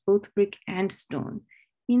materials, both brick and stone,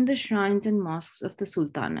 in the shrines and mosques of the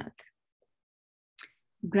Sultanate,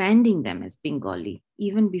 branding them as Bengali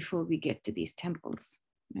even before we get to these temples,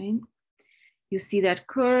 right? You see that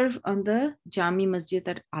curve on the Jami Masjid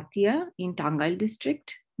at Atia in Tangail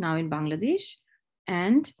district, now in Bangladesh,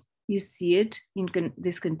 and you see it in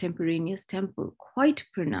this contemporaneous temple, quite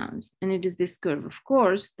pronounced. And it is this curve, of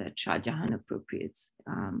course, that Shah Jahan appropriates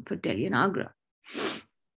for Delhi and Agra.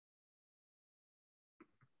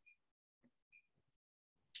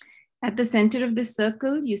 At the center of this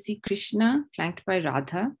circle, you see Krishna flanked by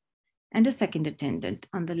Radha and a second attendant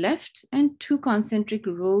on the left, and two concentric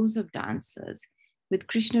rows of dancers, with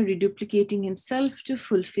Krishna reduplicating himself to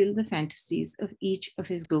fulfill the fantasies of each of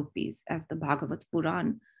his gopis, as the Bhagavad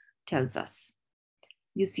Puran tells us.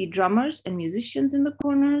 You see drummers and musicians in the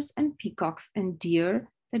corners, and peacocks and deer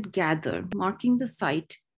that gather, marking the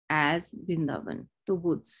site as Vrindavan, the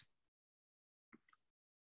woods.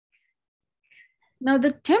 Now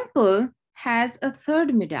the temple has a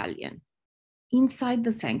third medallion inside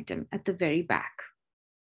the sanctum at the very back.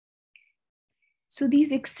 So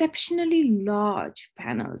these exceptionally large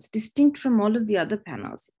panels, distinct from all of the other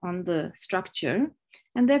panels on the structure,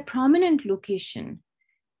 and their prominent location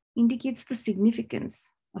indicates the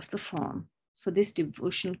significance of the form for this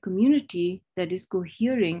devotional community that is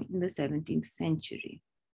cohering in the 17th century.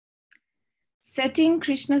 Setting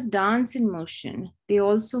Krishna's dance in motion, they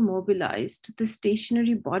also mobilized the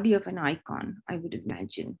stationary body of an icon, I would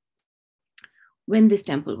imagine, when this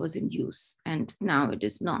temple was in use, and now it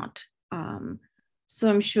is not. So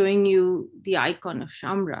I'm showing you the icon of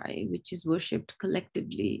Shamrai, which is worshipped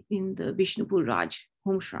collectively in the Vishnupur Raj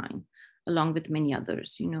home shrine, along with many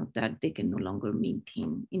others, that they can no longer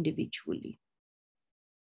maintain individually.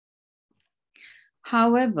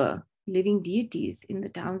 However, living deities in the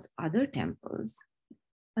town's other temples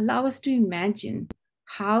allow us to imagine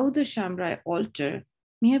how the Shamrai altar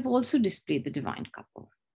may have also displayed the divine couple.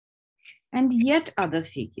 And yet other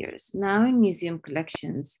figures, now in museum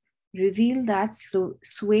collections, reveal that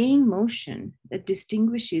swaying motion that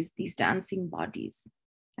distinguishes these dancing bodies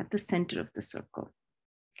at the center of the circle.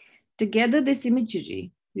 Together, this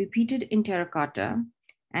imagery, repeated in terracotta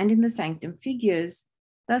and in the sanctum figures,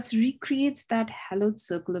 thus recreates that hallowed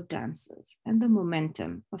circle of dancers and the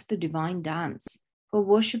momentum of the divine dance for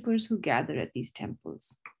worshippers who gather at these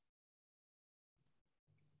temples.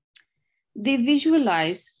 They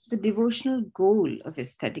visualize the devotional goal of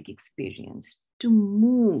aesthetic experience, to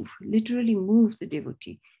move, literally move the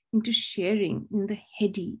devotee into sharing in the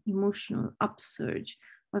heady, emotional upsurge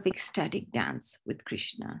of ecstatic dance with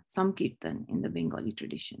Krishna, Samkirtan in the Bengali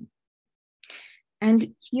tradition.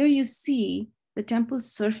 And here you see the temple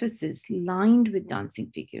surfaces lined with dancing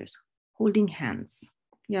figures holding hands.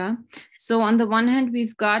 Yeah. So on the one hand,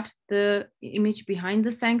 we've got the image behind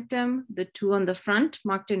the sanctum, the two on the front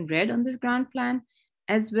marked in red on this ground plan,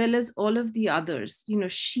 as well as all of the others,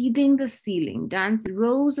 sheathing the ceiling,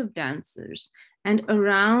 rows of dancers, and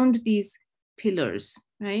around these pillars,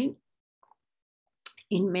 right?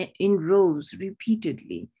 In rows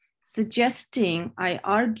repeatedly, suggesting, I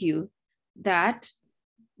argue, that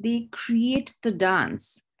they create the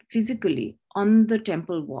dance physically on the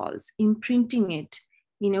temple walls, imprinting it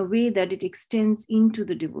in a way that it extends into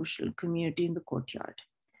the devotional community in the courtyard.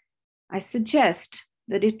 I suggest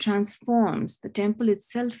that it transforms the temple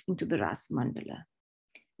itself into the Rasa Mandala.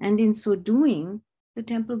 And in so doing, the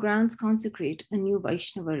temple grounds consecrate a new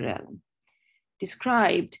Vaishnava realm,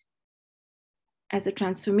 described as a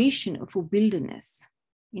transformation of a wilderness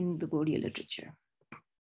in the Gaudiya literature.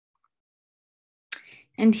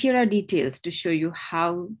 And here are details to show you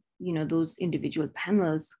how those individual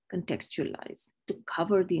panels contextualize to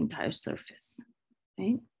cover the entire surface,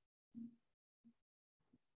 right?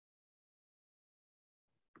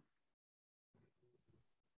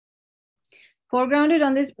 Foregrounded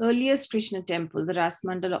on this earliest Krishna temple, the Rasa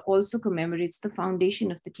Mandala also commemorates the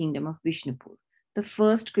foundation of the kingdom of Bishnupur, the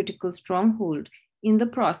first critical stronghold in the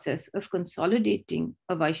process of consolidating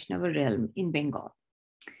a Vaishnava realm in Bengal.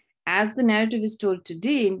 As the narrative is told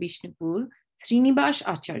today in Bishnupur, Srinivas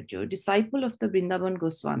Acharya, disciple of the Vrindavan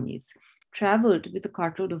Goswamis, traveled with a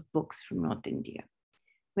cartload of books from North India.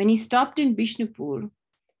 When he stopped in Bishnupur,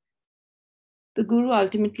 the Guru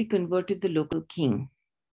ultimately converted the local king.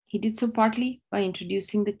 He did so partly by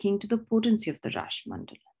introducing the king to the potency of the Rasa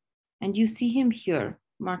Mandala. And you see him here,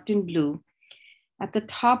 marked in blue, at the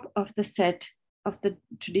top of the set of the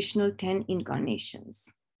traditional 10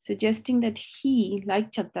 incarnations, suggesting that he,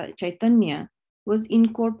 like Chaitanya, was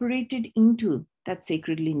incorporated into that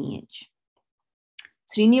sacred lineage.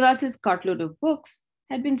 Srinivas's cartload of books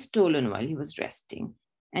had been stolen while he was resting,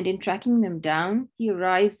 and in tracking them down, he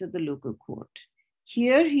arrives at the local court.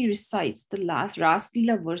 Here he recites the last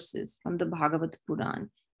Raslila verses from the Bhagavad Puran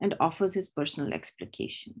and offers his personal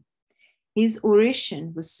explication. His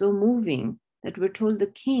oration was so moving that we're told the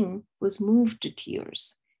king was moved to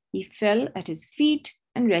tears. He fell at his feet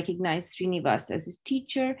and recognized Srinivas as his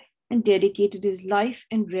teacher and dedicated his life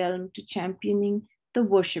and realm to championing the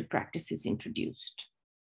worship practices introduced.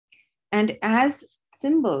 And as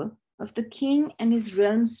symbol of the king and his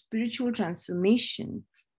realm's spiritual transformation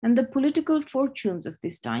and the political fortunes of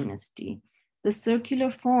this dynasty, the circular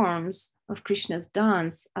forms of Krishna's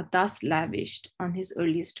dance are thus lavished on his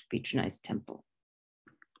earliest patronized temple.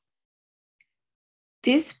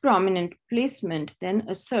 This prominent placement then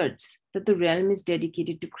asserts that the realm is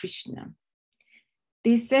dedicated to Krishna.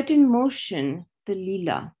 They set in motion the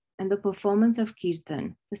lila and the performance of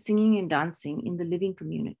kirtan, the singing and dancing in the living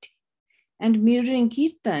community. And mirroring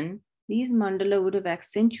kirtan, these mandala would have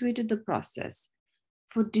accentuated the process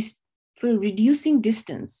for reducing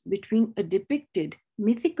distance between a depicted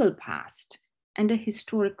mythical past and a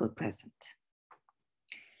historical present.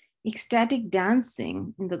 Ecstatic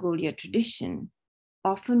dancing in the Gaudiya tradition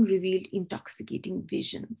often revealed intoxicating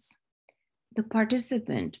visions. The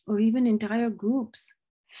participant or even entire groups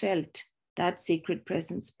felt that sacred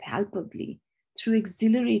presence palpably through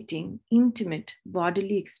exhilarating, intimate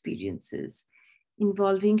bodily experiences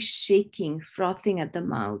involving shaking, frothing at the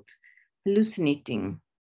mouth, hallucinating.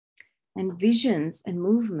 And visions and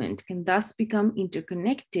movement can thus become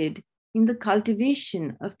interconnected in the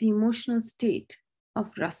cultivation of the emotional state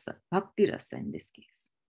of rasa, bhakti rasa in this case.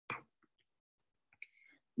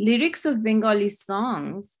 Lyrics of Bengali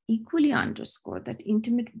songs equally underscore that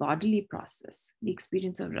intimate bodily process, the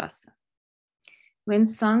experience of rasa. When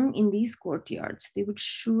sung in these courtyards, they would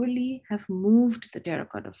surely have moved the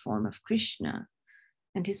terracotta form of Krishna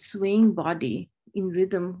and his swaying body in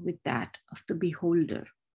rhythm with that of the beholder.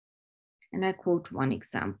 And I quote one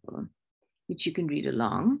example, which you can read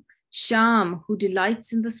along. Sham, who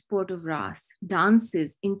delights in the sport of Ras,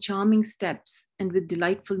 dances in charming steps and with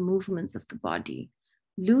delightful movements of the body.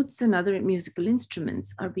 Lutes and other musical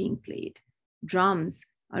instruments are being played. Drums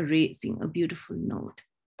are raising a beautiful note.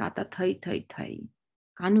 Tata thai thai thai.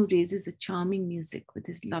 Kanu raises a charming music with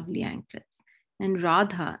his lovely anklets. And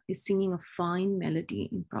Radha is singing a fine melody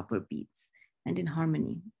in proper beats. and in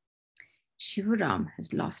harmony. Shivaram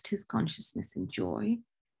has lost his consciousness in joy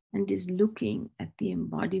and is looking at the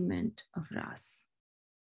embodiment of Ras.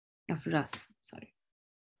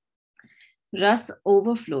 Ras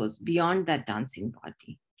overflows beyond that dancing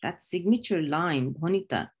body. That signature line,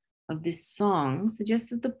 Bhonita, of this song suggests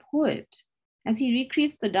that the poet, as he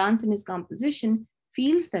recreates the dance in his composition,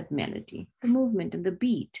 feels that melody, the movement, and the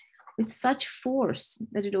beat with such force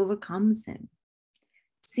that it overcomes him.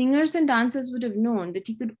 Singers and dancers would have known that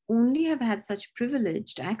he could only have had such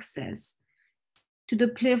privileged access to the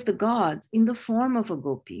play of the gods in the form of a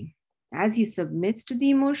gopi. As he submits to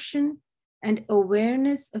the emotion and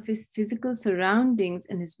awareness of his physical surroundings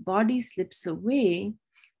and his body slips away,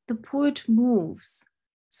 the poet moves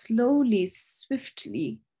slowly,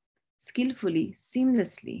 swiftly, skillfully,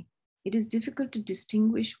 seamlessly. It is difficult to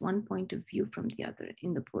distinguish one point of view from the other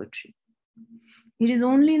in the poetry. It is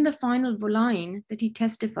only in the final line that he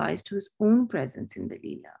testifies to his own presence in the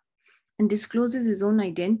Leela and discloses his own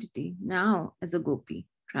identity now as a gopi,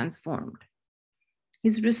 transformed.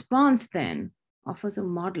 His response then offers a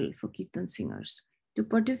model for Kirtan singers to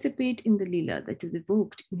participate in the Leela that is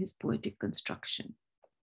evoked in his poetic construction.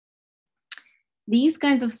 These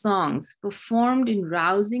kinds of songs performed in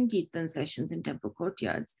rousing Kirtan sessions in temple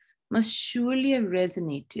courtyards must surely have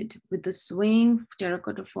resonated with the swaying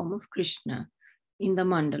terracotta form of Krishna in the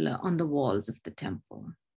mandala on the walls of the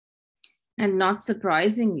temple. And not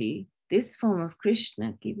surprisingly, this form of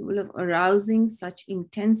Krishna, capable of arousing such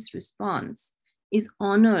intense response, is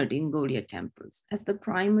honored in Gaudiya temples as the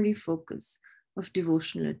primary focus of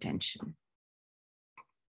devotional attention.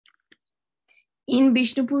 In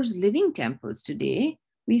Bishnupur's living temples today,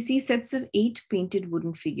 we see sets of 8 painted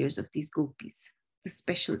wooden figures of these gopis, the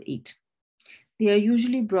special 8. They are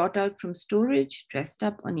usually brought out from storage, dressed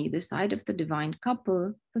up on either side of the divine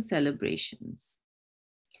couple for celebrations.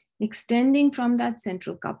 Extending from that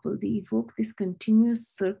central couple, they evoke this continuous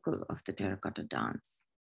circle of the terracotta dance.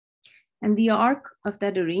 And the arc of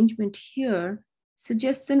that arrangement here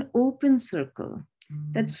suggests an open circle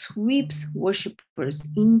that sweeps worshippers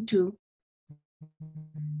into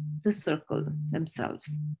the circle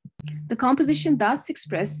themselves. The composition thus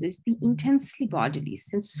expresses the intensely bodily,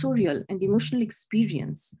 sensorial, and emotional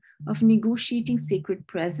experience of negotiating sacred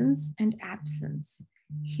presence and absence,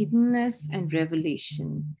 hiddenness and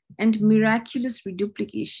revelation, and miraculous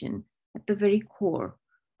reduplication at the very core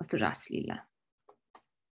of the Ras Leela.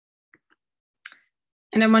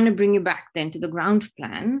 And I want to bring you back then to the ground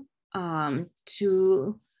plan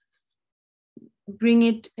to bring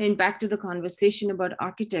it in back to the conversation about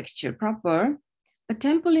architecture proper. A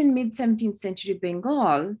temple in mid-17th century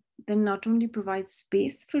Bengal then not only provides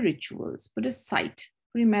space for rituals, but a site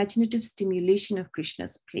for imaginative stimulation of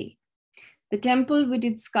Krishna's play. The temple with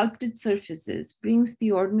its sculpted surfaces brings the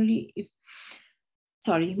originary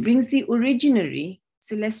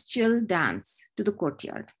celestial dance to the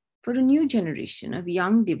courtyard for a new generation of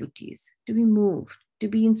young devotees to be moved, to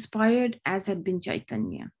be inspired as had been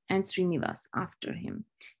Chaitanya and Srinivas after him,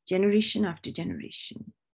 generation after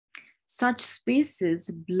generation. Such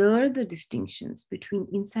spaces blur the distinctions between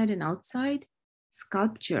inside and outside,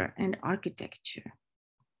 sculpture and architecture.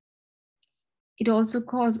 It also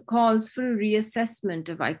calls for a reassessment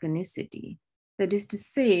of iconicity. That is to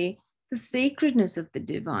say, the sacredness of the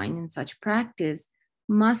divine in such practice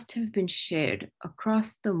must have been shared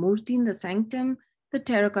across the murti in the sanctum, the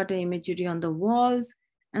terracotta imagery on the walls,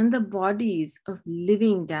 and the bodies of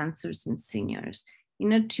living dancers and singers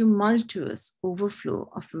in a tumultuous overflow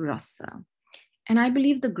of rasa. And I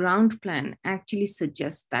believe the ground plan actually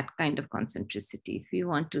suggests that kind of concentricity if you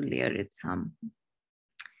want to layer it some.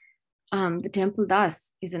 The temple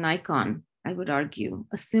thus is an icon, I would argue,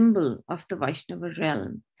 a symbol of the Vaishnava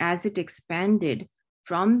realm as it expanded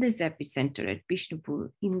from this epicenter at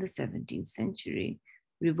Bishnupur in the 17th century,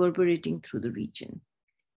 reverberating through the region.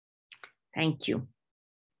 Thank you.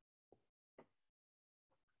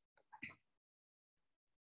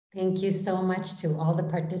 Thank you so much to all the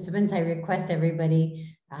participants. I request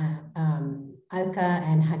everybody, Alka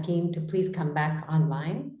and Hakeem, to please come back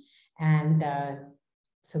online and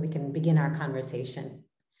so we can begin our conversation.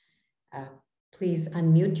 Please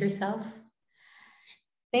unmute yourself.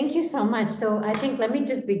 Thank you so much. So I think let me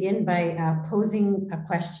just begin by posing a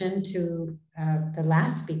question to the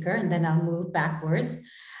last speaker, and then I'll move backwards.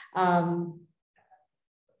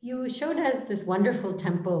 You showed us this wonderful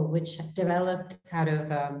temple which developed out of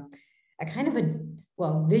a kind of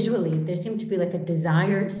well, visually, there seemed to be like a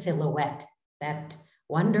desired silhouette, that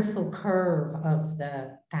wonderful curve of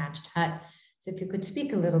the thatched hut. So if you could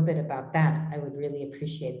speak a little bit about that, I would really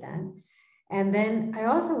appreciate that. And then I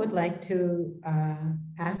also would like to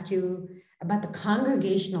ask you about the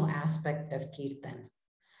congregational aspect of Kirtan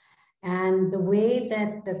and the way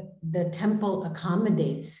that the temple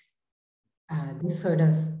accommodates this sort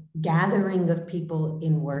of gathering of people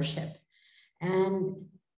in worship. And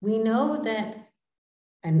we know that,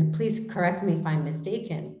 and please correct me if I'm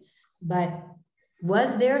mistaken, but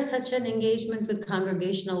was there such an engagement with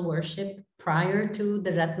congregational worship prior to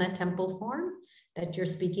the Ratna temple form that you're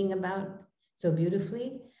speaking about so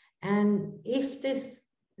beautifully? And if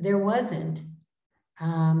there wasn't,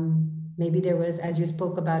 maybe there was, as you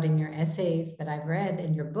spoke about in your essays that I've read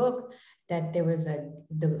in your book, that there was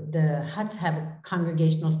the huts have a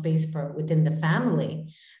congregational space for within the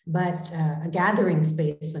family, but a gathering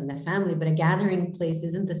space within the family, but a gathering place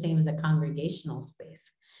isn't the same as a congregational space.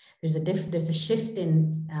 There's a shift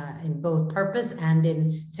in both purpose and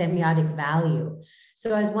in semiotic value.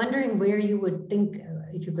 So I was wondering where you would think,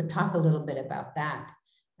 if you could talk a little bit about that.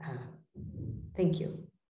 Thank you.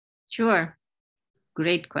 Sure.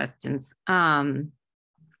 Great questions. The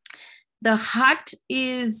hut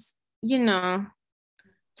is,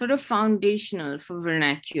 sort of foundational for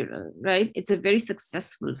vernacular, right? It's a very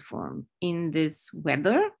successful form in this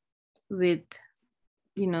weather with,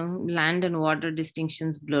 land and water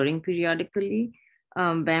distinctions blurring periodically.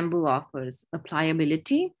 Bamboo offers a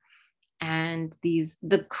pliability, and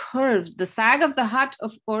the curve, the sag of the hut,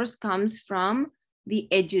 of course, comes from the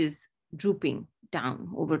edges drooping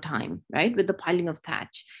down over time, right? With the piling of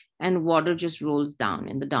thatch, and water just rolls down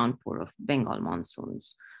in the downpour of Bengal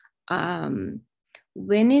monsoons.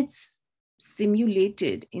 When it's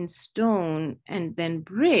simulated in stone and then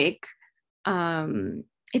brick,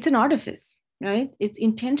 it's an artifice, right? It's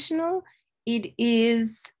intentional. It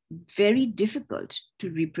is very difficult to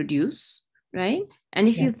reproduce, right? And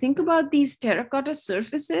if you think about these terracotta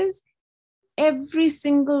surfaces, every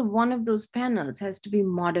single one of those panels has to be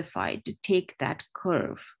modified to take that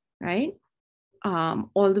curve, right?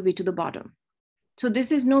 All the way to the bottom. So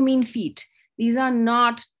this is no mean feat. These are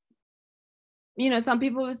not, some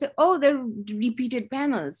people will say, oh, they're repeated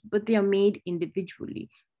panels, but they are made individually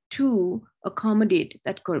to accommodate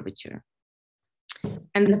that curvature.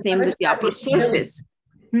 And the same with the upper surface.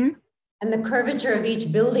 And the curvature of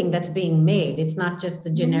each building that's being made. It's not just the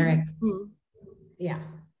generic. Yeah.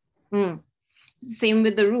 Same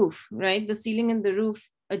with the roof, right? The ceiling and the roof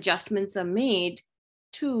adjustments are made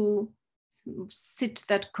to sit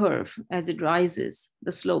that curve as it rises,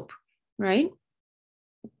 the slope, right?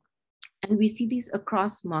 And we see these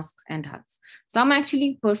across mosques and huts. Some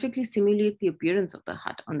actually perfectly simulate the appearance of the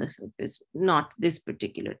hut on the surface, not this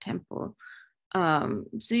particular temple.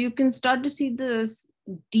 So you can start to see the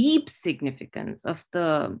deep significance of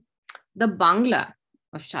the Bangla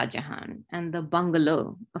of Shah Jahan and the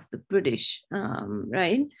bungalow of the British,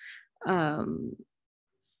 right?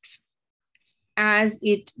 As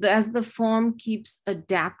the form keeps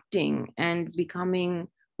adapting and becoming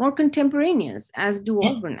more contemporaneous, as do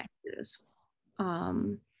all vernaculars.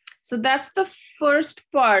 So that's the first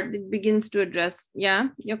part that begins to address,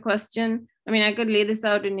 your question. I mean, I could lay this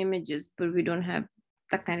out in images, but we don't have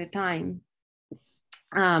that kind of time.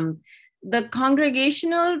 The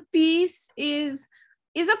congregational piece is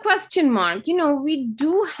a question mark. We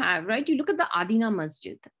do have, right? You look at the Adina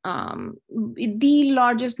Masjid, the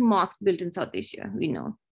largest mosque built in South Asia, we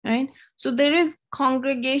know, right? So there is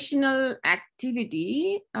congregational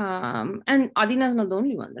activity, and Adina is not the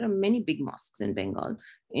only one. There are many big mosques in Bengal,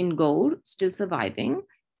 in Gaur, still surviving,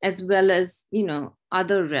 as well as,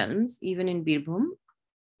 other realms, even in Birbhum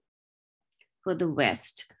for the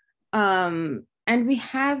West. And we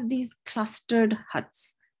have these clustered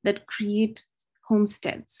huts that create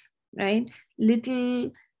homesteads, right?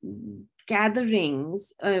 Little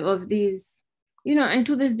gatherings of these, and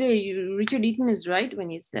to this day, Richard Eaton is right when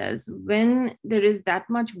he says, when there is that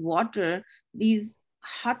much water, these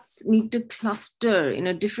huts need to cluster in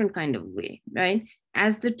a different kind of way, right?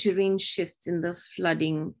 As the terrain shifts in the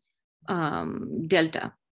flooding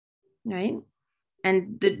delta, right?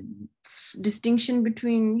 And the distinction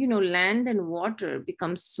between, land and water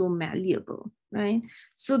becomes so malleable, right?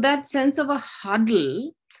 So that sense of a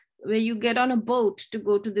huddle where you get on a boat to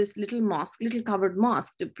go to this little covered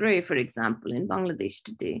mosque to pray, for example, in Bangladesh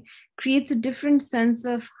today, creates a different sense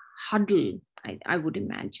of huddle, I would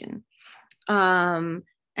imagine. And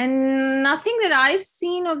nothing that I've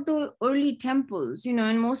seen of the early temples,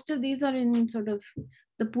 and most of these are in sort of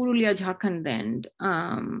the Purulia Jharkhand end,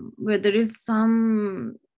 where there is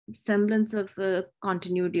some semblance of a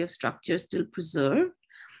continuity of structure still preserved,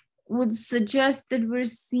 would suggest that we're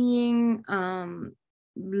seeing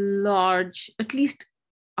large, at least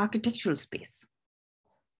architectural space.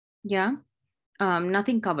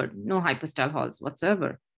 Nothing covered, no hypostyle halls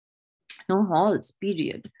whatsoever. No halls,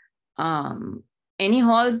 period. Any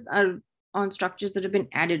halls are on structures that have been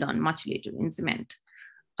added on much later in cement.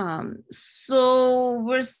 So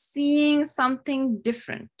we're seeing something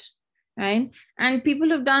different, right? And people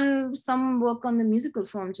have done some work on the musical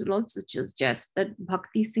forms will also suggest that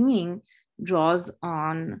bhakti singing draws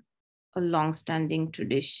on a long-standing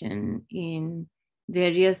tradition in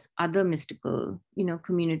various other mystical,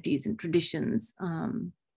 communities and traditions.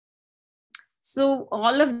 So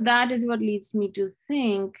all of that is what leads me to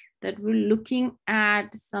think that we're looking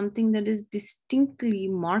at something that is distinctly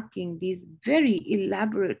marking these very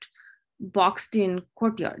elaborate boxed in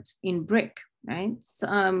courtyards in brick, right?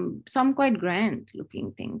 Some quite grand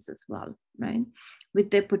looking things as well, right?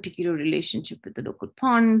 With their particular relationship with the local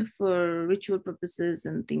pond for ritual purposes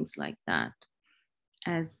and things like that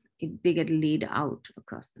as they get laid out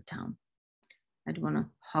across the town. I don't want to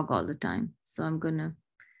hog all the time, so I'm going to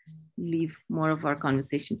leave more of our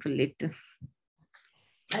conversation for later.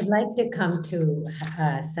 I'd like to come to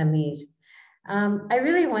Samir. I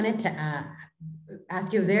really wanted to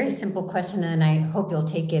ask you a very simple question, and I hope you'll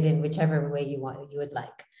take it in whichever way you would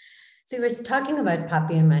like. So you were talking about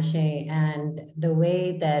papier-mâché and the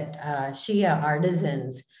way that Shia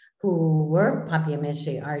artisans who were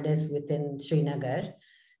papier-mâché artists within Srinagar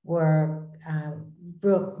were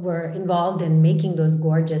involved in making those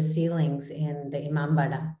gorgeous ceilings in the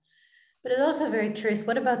Imambara. But it's also very curious,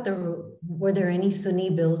 what about were there any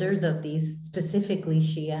Sunni builders of these specifically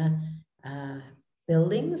Shia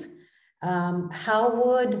buildings? How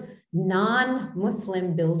would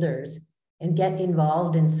non-Muslim builders get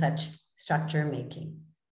involved in such structure making?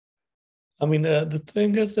 I mean, the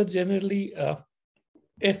thing is that generally,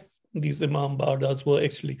 if these Imambadas were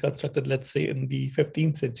actually constructed, let's say in the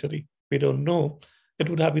 15th century, we don't know, it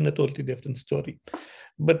would have been a totally different story.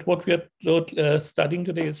 But what we are studying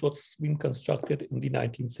today is what's been constructed in the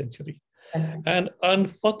 19th century. And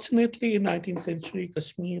unfortunately, in 19th century,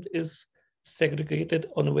 Kashmir is segregated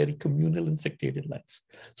on a very communal and sectarian lines.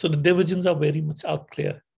 So the divisions are very much out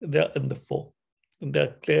clear. They're in the fore. And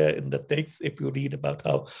they're clear in the text if you read about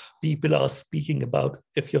how people are speaking about,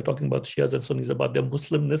 if you're talking about Shias and Sunnis, about their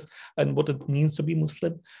Muslimness and what it means to be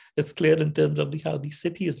Muslim. It's clear in terms of how the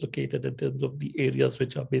city is located, in terms of the areas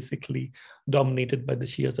which are basically dominated by the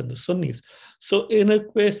Shias and the Sunnis. So in a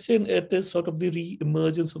question, it is sort of the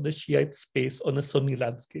re-emergence of the Shiite space on a Sunni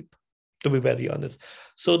landscape, to be very honest.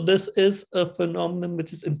 So this is a phenomenon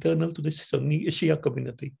which is internal to the Sunni Shia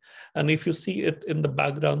community. And if you see it in the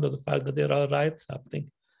background of the fact that there are riots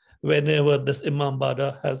happening, whenever this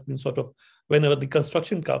Imambara has been whenever the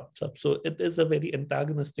construction comes up. So it is a very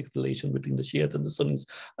antagonistic relation between the Shias and the Sunnis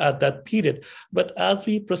at that period. But as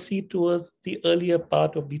we proceed towards the earlier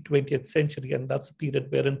part of the 20th century, and that's a period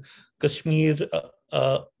wherein Kashmir,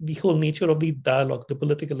 the whole nature of the dialogue, the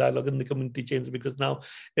political dialogue in the community changed, because now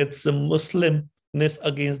it's a Muslimness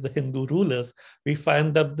against the Hindu rulers. We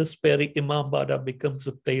find that this very Imambara becomes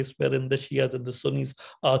a place wherein the Shias and the Sunnis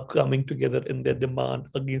are coming together in their demand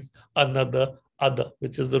against other,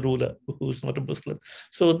 which is the ruler who's not a Muslim.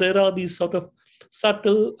 So there are these sort of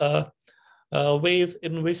subtle ways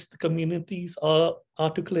in which the communities are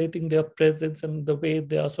articulating their presence and the way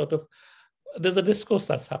they are there's a discourse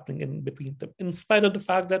that's happening in between them, in spite of the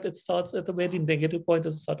fact that it starts at a very negative point,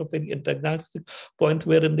 at a sort of very antagonistic point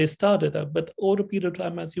wherein they started. But over a period of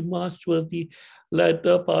time, as you march towards the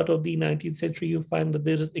latter part of the 19th century, you find that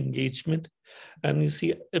there is engagement. And you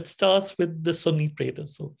see, it starts with the Sunni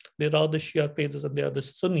traders. So there are the Shia traders and there are the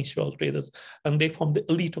Sunni Shia traders, and they form the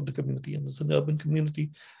elite of the community. And it's an urban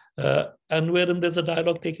community. And wherein there's a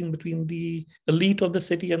dialogue taking between the elite of the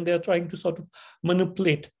city, and they're trying to sort of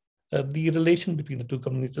manipulate the relation between the two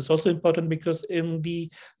communities. Is also important because in the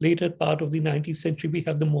later part of the 19th century, we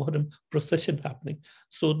have the Muharram procession happening.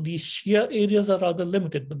 So the Shia areas are rather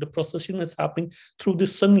limited, but the procession is happening through the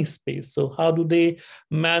Sunni space. So how do they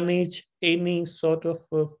manage any sort of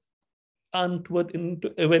untoward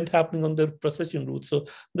event happening on the procession route? So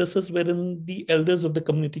this is wherein the elders of the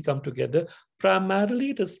community come together,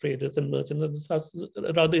 primarily the traders and merchants. And this is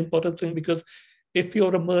a rather important thing, because if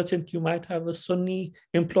you're a merchant, you might have a Sunni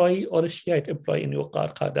employee or a Shiite employee in your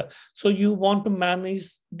karkhana. So you want to manage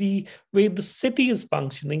the way the city is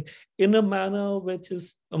functioning in a manner which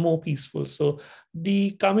is more peaceful. So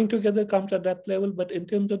the coming together comes at that level, but in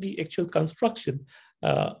terms of the actual construction,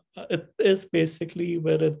 it is basically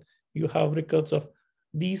where you have records of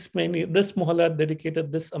this mohalla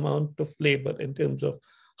dedicated this amount of labor in terms of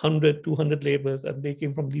 100, 200 laborers, and they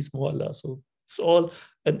came from these mohallas. So it's all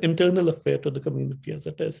an internal affair to the community as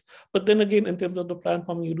it is. But then again, in terms of the plan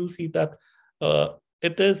form, you do see that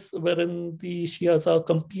it is wherein the Shias are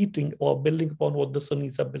competing or building upon what the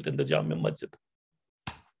Sunnis have built in the Jami Masjid.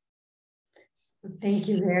 Thank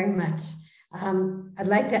you very much. I'd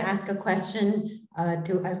like to ask a question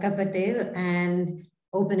to Alka Patel and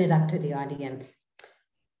open it up to the audience.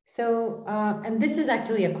 So, and this is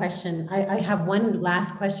actually a question. I have one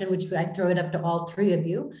last question, which I throw it up to all three of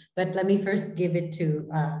you, but let me first give it to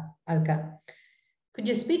Alka. Could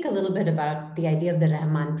you speak a little bit about the idea of the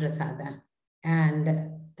Rahman Prasada and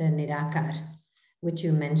the Nirakar, which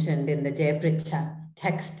you mentioned in the Jayapricha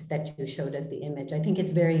text that you showed as the image? I think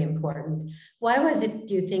it's very important. Why was it,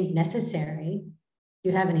 do you think, necessary? Do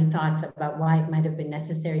you have any thoughts about why it might have been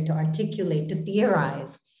necessary to articulate, to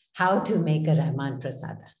theorize how to make a Rahman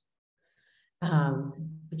Prasada,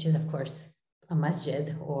 which is, of course, a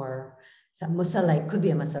masjid or some musalla? It could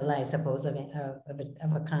be a musalla, I suppose, of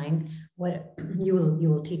a kind. What you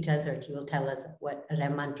will teach us, or you will tell us what a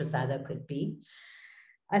Rahman Prasada could be.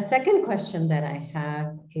 A second question that I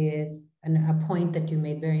have is, and a point that you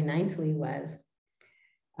made very nicely was,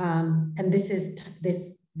 and this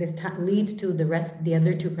leads to the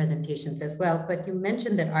other two presentations as well, but you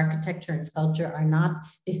mentioned that architecture and sculpture are not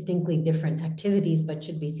distinctly different activities, but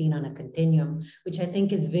should be seen on a continuum, which I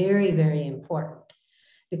think is very, very important,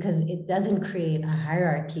 because it doesn't create a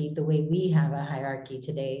hierarchy the way we have a hierarchy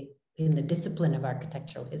today in the discipline of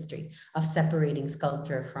architectural history, of separating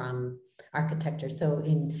sculpture from architecture. So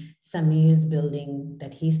in Samir's building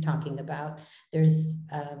that he's talking about, there's,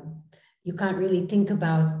 you can't really think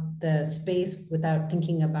about the space without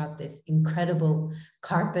thinking about this incredible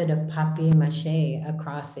carpet of papier-mâché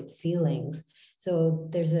across its ceilings. So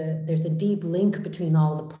there's a deep link between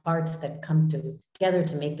all the parts that come together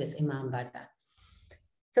to make this imambara.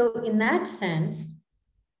 So in that sense,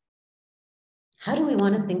 how do we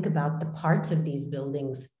want to think about the parts of these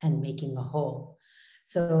buildings and making a whole?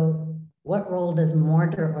 So what role does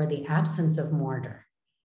mortar, or the absence of mortar,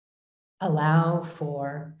 allow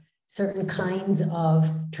for certain kinds of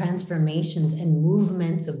transformations and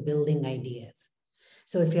movements of building ideas?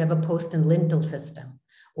 So if you have a post and lintel system,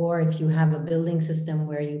 or if you have a building system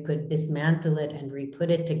where you could dismantle it and re-put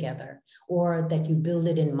it together, or that you build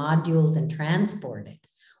it in modules and transport it,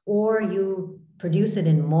 or you produce it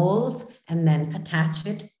in molds and then attach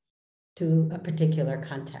it to a particular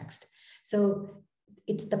context. So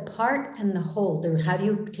it's the part and the whole. How do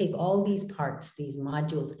you take all these parts, these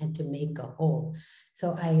modules, and to make a whole?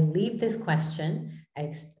 So I leave this question.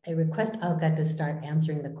 I request Alka to start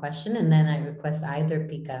answering the question, and then I request either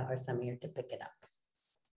Pika or Samir to pick it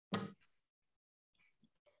up.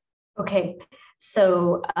 Okay,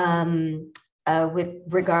 so with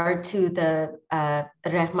regard to the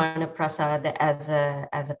Rahmana Prasad as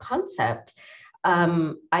a concept,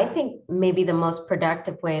 I think maybe the most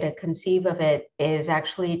productive way to conceive of it is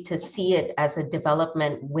actually to see it as a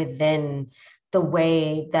development within the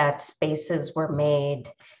way that spaces were made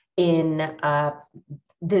in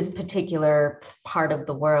this particular part of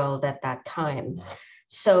the world at that time.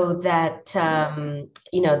 So that,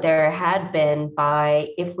 there had been,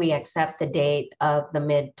 if we accept the date of the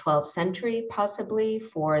mid-12th century, possibly,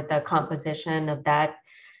 for the composition of that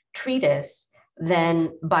treatise,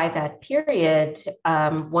 then by that period,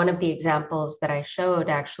 one of the examples that I showed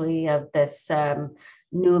actually of this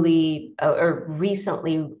newly or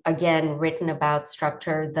recently again written about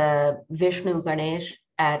structure, the Vishnu Ganesh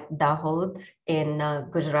at Dahod in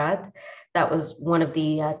Gujarat. That was one of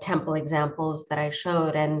the temple examples that I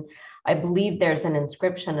showed. And I believe there's an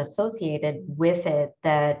inscription associated with it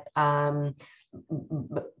that kind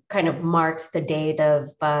of marks the date of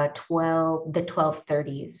the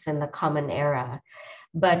 1230s in the Common Era.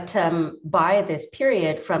 But by this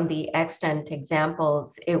period, from the extant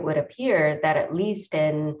examples, it would appear that at least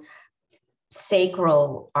in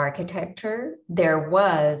sacral architecture, there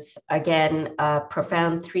was, again, a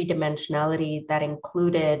profound three-dimensionality that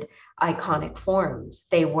included iconic forms.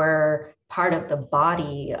 They were part of the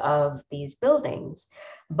body of these buildings.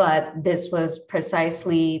 But this was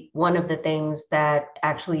precisely one of the things that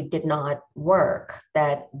actually did not work,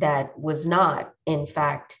 that was not, in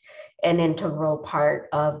fact, an integral part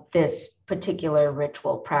of this particular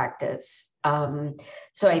ritual practice.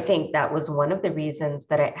 So I think that was one of the reasons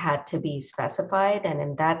that it had to be specified. And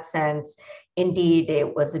in that sense, indeed,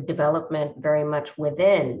 it was a development very much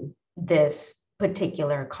within this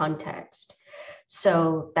particular context.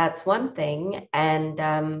 So that's one thing. And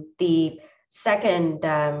the second,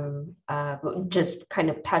 just kind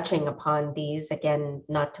of touching upon these, again,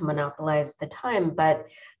 not to monopolize the time, but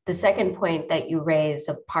the second point that you raise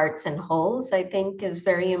of parts and wholes, I think, is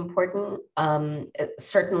very important,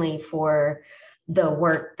 certainly for the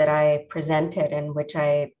work that I presented and which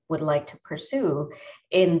I would like to pursue,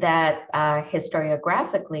 in that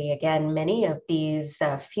historiographically, again, many of these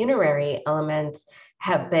funerary elements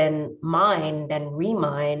have been mined and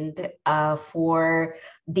remined for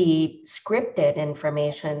the scripted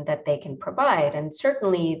information that they can provide. And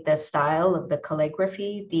certainly the style of the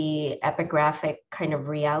calligraphy, the epigraphic kind of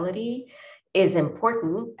reality, is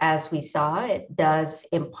important. As we saw, it does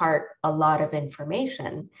impart a lot of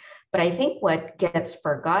information. But I think what gets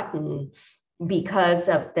forgotten because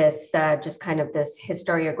of this, just kind of this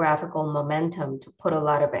historiographical momentum to put a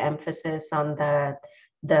lot of emphasis on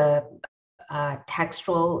the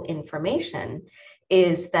textual information,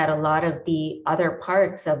 is that a lot of the other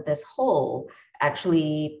parts of this whole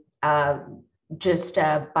actually just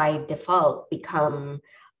by default become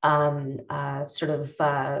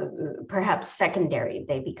perhaps secondary.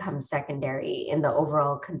 They become secondary in the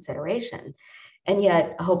overall consideration. And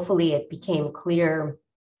yet, hopefully it became clear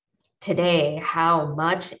today how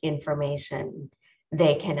much information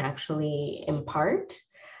they can actually impart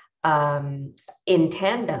in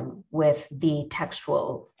tandem with the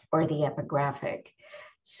textual or the epigraphic.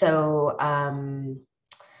 So,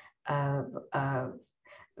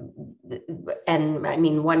 and I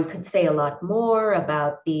mean, one could say a lot more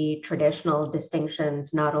about the traditional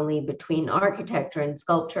distinctions, not only between architecture and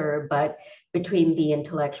sculpture, but between the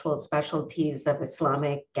intellectual specialties of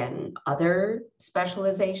Islamic and other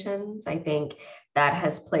specializations. I think that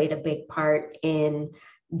has played a big part in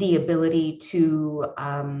the ability to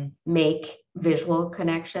make visual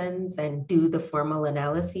connections and do the formal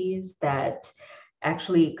analyses that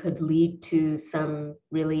actually could lead to some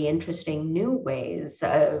really interesting new ways,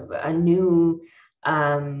 a new,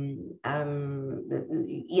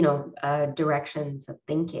 directions of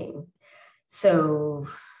thinking. So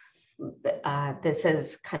this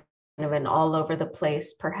is kind of an all over the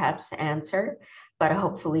place, perhaps, answer, but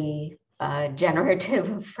hopefully generative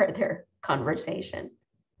of further conversation.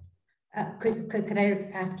 Could I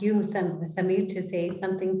ask you, Samir, to say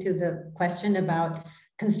something to the question about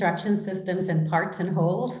construction systems and parts and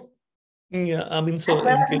wholes? Yeah, I mean, so as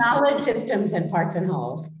well as knowledge systems and parts and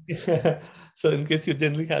wholes. Yeah. So in case you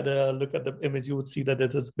generally had a look at the image, you would see that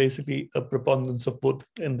it is basically a preponderance of wood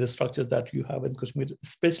in the structures that you have in Kashmir,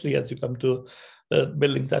 especially as you come to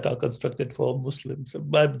buildings that are constructed for Muslims,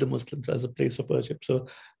 by the Muslims as a place of worship. So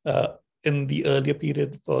in the earlier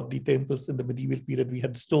period for the temples in the medieval period, we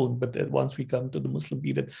had stone, but then once we come to the Muslim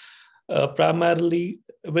period, primarily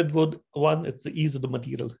with wood, one, it's the ease of the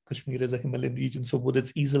material. Kashmir is a Himalayan region, so wood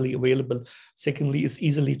is easily available. Secondly, it's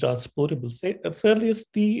easily transportable. Thirdly, is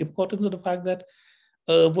the importance of the fact that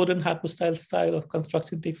wooden hypostyle style of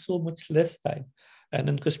construction takes so much less time. And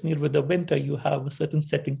in Kashmir, with the winter, you have a certain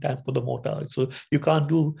setting time for the mortar. So you can't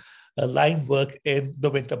do line work in the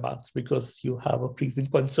winter months because you have a freezing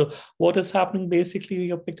point. So what is happening, basically,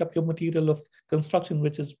 you picked up your material of construction,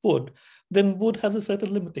 which is wood. Then wood has a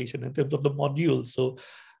certain limitation in terms of the module. So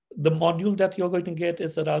the module that you're going to get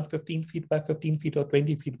is around 15 feet by 15 feet or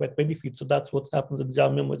 20 feet by 20 feet. So that's what happens in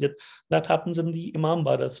Jamia Masjid. That happens in the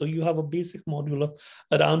Imambara. So you have a basic module of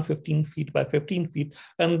around 15 feet by 15 feet,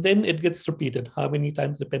 and then it gets repeated how many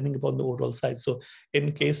times depending upon the overall size. So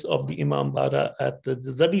in case of the Imambara at the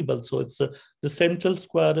Zadibal, so it's the central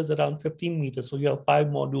square is around 15 meters. So you have 5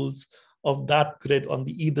 modules of that grid on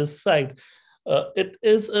the either side. It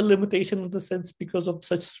is a limitation in the sense because of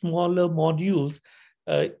such smaller modules.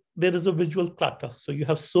 There is a visual clutter. So you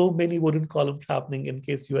have so many wooden columns happening. In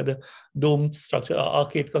case you had a domed structure,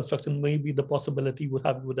 arcade construction, maybe the possibility would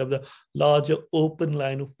have the larger open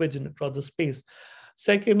line of vision across the space.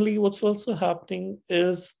 Secondly, what's also happening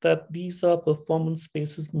is that these are performance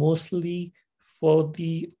spaces mostly for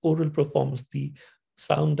the oral performance, the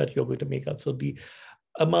sound that you're going to make out. So the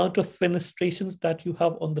amount of fenestrations that you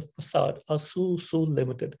have on the facade are so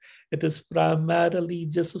limited. It is primarily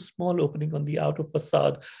just a small opening on the outer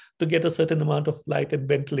facade to get a certain amount of light and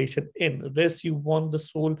ventilation in. Rest, you want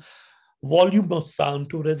this whole volume of sound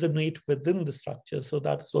to resonate within the structure. So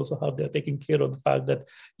that's also how they're taking care of the fact that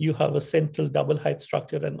you have a central double height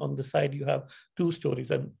structure, and on the side you have 2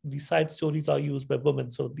 stories, and the side stories are used by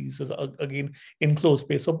women. So these is again enclosed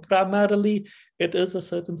space. So primarily it is a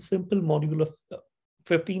certain simple module of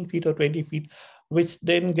 15 feet or 20 feet, which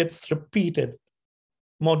then gets repeated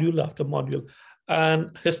module after module.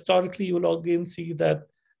 And historically, you will again see that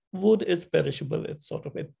wood is perishable. It's sort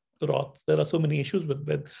of, it rots. There are so many issues with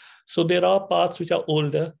wood. So there are parts which are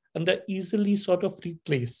older and they're easily sort of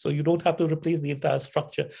replaced. So you don't have to replace the entire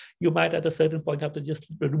structure. You might at a certain point have to just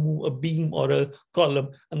remove a beam or a column,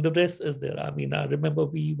 and the rest is there. I mean, I remember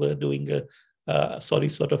we were doing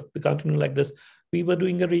sort of continuing like this. We were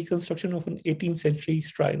doing a reconstruction of an 18th century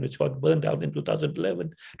shrine, which got burned down in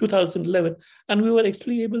 2011, and we were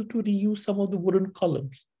actually able to reuse some of the wooden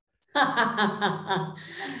columns. That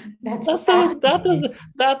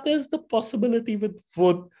is the possibility with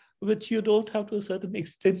wood, which you don't have to a certain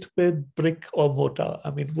extent with brick or mortar.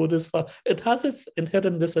 I mean, wood is it has its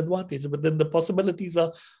inherent disadvantage, but then the possibilities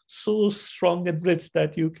are so strong and rich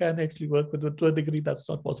that you can actually work with it to a degree that's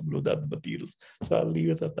not possible with other materials. So I'll leave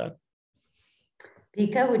it at that.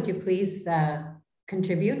 Pika, would you please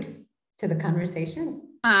contribute to the conversation?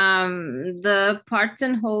 The parts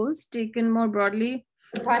and wholes taken more broadly.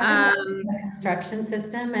 The construction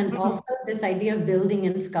system, and also this idea of building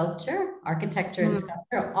and sculpture, architecture and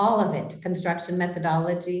sculpture, all of it, construction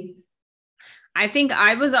methodology. I think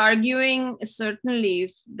I was arguing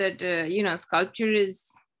certainly that sculpture is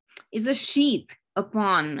a sheath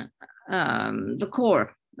upon the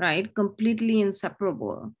core, right? Completely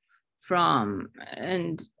inseparable from,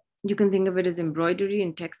 and you can think of it as embroidery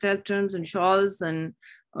in textile terms and shawls, and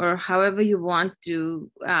or however you want to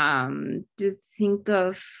think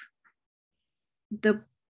of the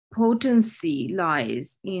potency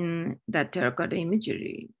lies in that terracotta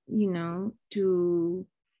imagery, to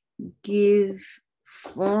give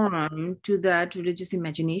form to that religious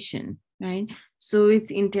imagination, right? So it's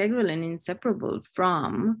integral and inseparable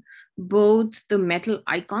from both the metal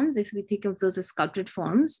icons, if we think of those as sculpted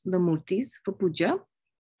forms, the murtis for puja,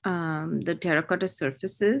 the terracotta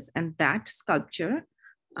surfaces and that sculpture,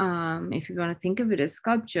 if you want to think of it as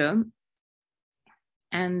sculpture,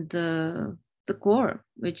 and the core,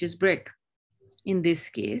 which is brick, in this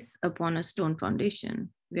case, upon a stone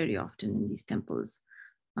foundation, very often in these temples,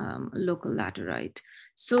 local laterite.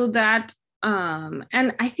 So that,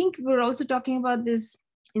 and I think we're also talking about this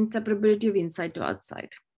inseparability of inside to outside,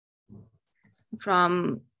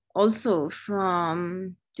 to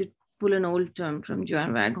pull an old term from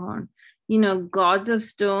Joan Waghorn, gods of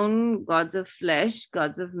stone, gods of flesh,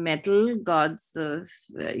 gods of metal, gods of,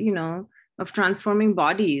 of transforming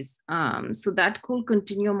bodies. So that whole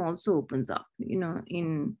continuum also opens up,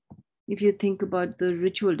 if you think about the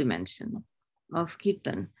ritual dimension of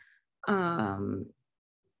Kirtan.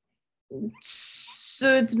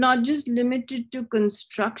 So it's not just limited to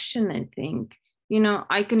construction, I think.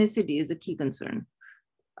 Iconicity is a key concern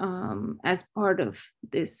as part of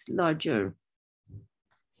this larger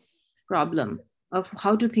problem of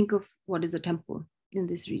how to think of what is a temple in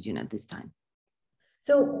this region at this time.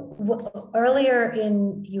 So earlier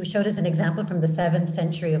you showed us an example from the 7th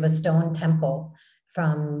century of a stone temple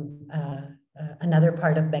from another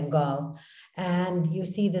part of Bengal. And you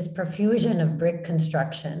see this profusion of brick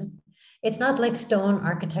construction. It's not like stone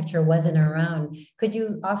architecture wasn't around. Could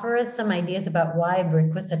you offer us some ideas about why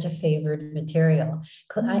brick was such a favored material?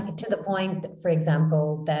 To the point, for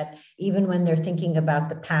example, that even when they're thinking about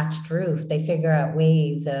the patched roof, they figure out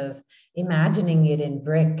ways of imagining it in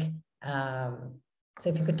brick. So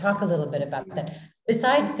if you could talk a little bit about that,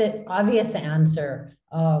 besides the obvious answer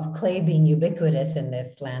of clay being ubiquitous in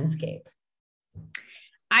this landscape.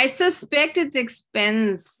 I suspect its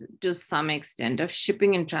expense to some extent of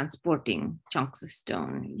shipping and transporting chunks of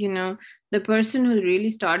stone. The person who really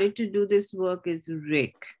started to do this work is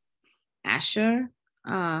Rick Asher,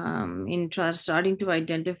 in starting to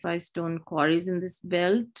identify stone quarries in this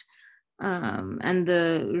belt and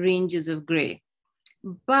the ranges of gray.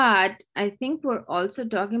 But I think we're also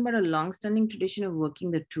talking about a long-standing tradition of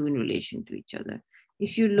working the two in relation to each other.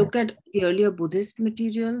 If you look at the earlier Buddhist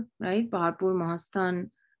material, right, Paharpur, Mahastan,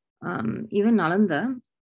 even Nalanda,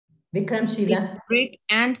 Vikramshila, brick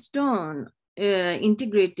and stone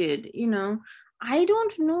integrated, I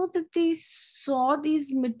don't know that they saw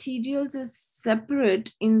these materials as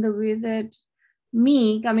separate in the way that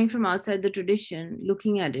me, coming from outside the tradition,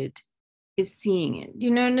 looking at it, is seeing it. Do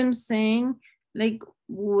you know what I'm saying? Like,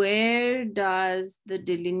 where does the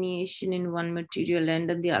delineation in one material end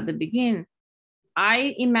and the other begin?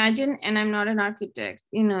 I imagine, and I'm not an architect,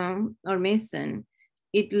 or mason,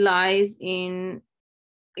 it lies in,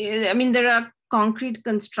 there are concrete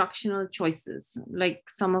constructional choices, like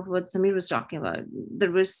some of what Samir was talking about,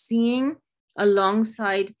 that we're seeing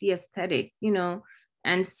alongside the aesthetic,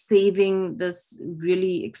 and saving this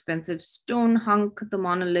really expensive stone hunk, the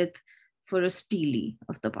monolith, for a stele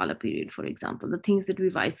of the Pala period, for example, the things that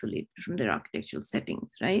we've isolated from their architectural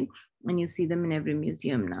settings, right? And you see them in every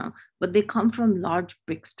museum now, but they come from large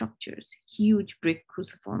brick structures, huge brick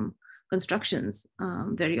cruciform constructions,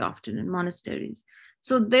 very often in monasteries.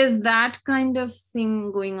 So there's that kind of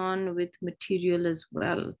thing going on with material as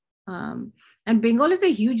well. And Bengal is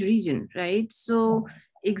a huge region, right? So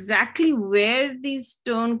exactly where these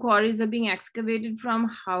stone quarries are being excavated from,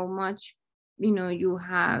 how much you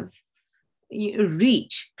have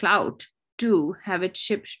reach, clout to have it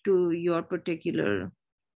shipped to your particular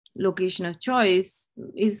location of choice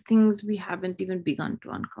is things we haven't even begun to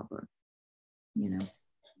uncover,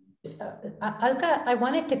 Alka, I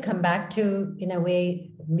wanted to come back to, in a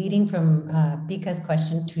way, leading from Bika's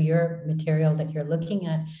question to your material that you're looking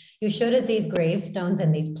at. You showed us these gravestones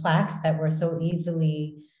and these plaques that were so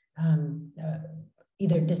easily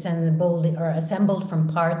either disassembled or assembled from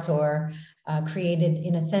parts, or created,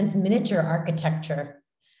 in a sense, miniature architecture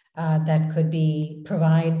that could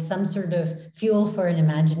provide some sort of fuel for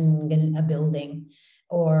imagining a building,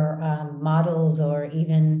 or models, or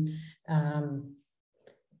even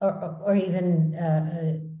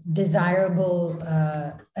desirable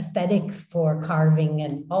aesthetics for carving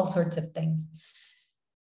and all sorts of things.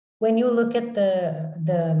 When you look at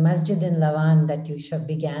the Masjid in Lawan that you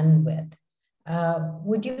began with,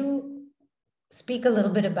 would you speak a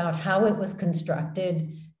little bit about how it was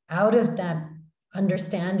constructed out of that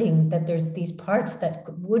understanding that there's these parts that,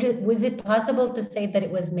 was it possible to say that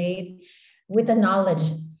it was made with the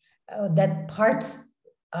knowledge that parts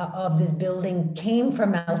of this building came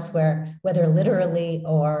from elsewhere, whether literally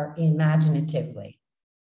or imaginatively?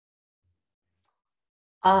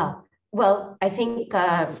 Well, I think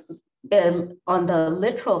on the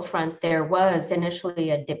literal front, there was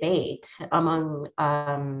initially a debate among,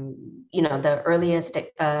 the earliest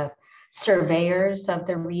surveyors of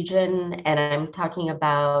the region, and I'm talking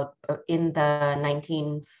about in the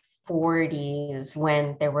 1940s,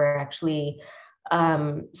 when there were actually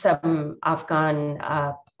some Afghan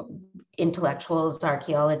intellectuals,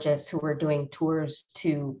 archaeologists who were doing tours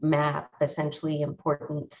to map essentially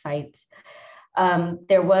important sites.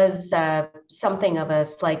 There was something of a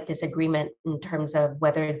slight disagreement in terms of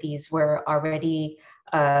whether these were already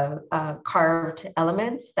carved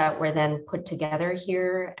elements that were then put together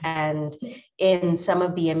here. And in some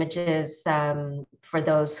of the images, for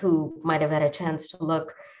those who might have had a chance to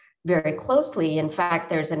look very closely, in fact,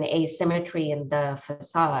 there's an asymmetry in the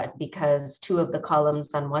facade, because two of the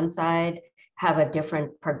columns on one side have a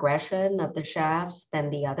different progression of the shafts than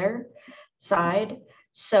the other side.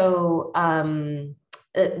 So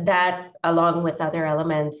that, along with other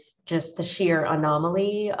elements, just the sheer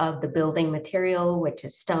anomaly of the building material, which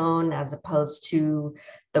is stone, as opposed to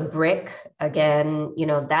the brick, again,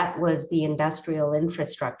 that was the industrial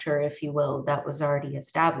infrastructure, if you will, that was already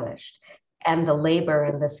established, and the labor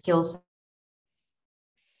and the skill set.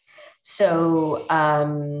 So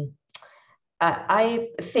I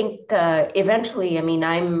think eventually,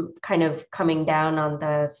 I'm kind of coming down on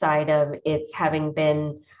the side of it's having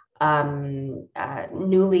been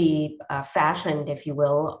newly fashioned, if you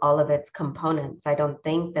will, all of its components. I don't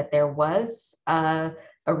think that there was a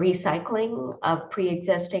recycling of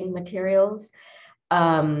pre-existing materials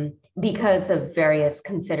because of various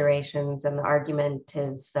considerations, and the argument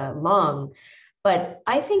is long. But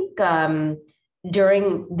I think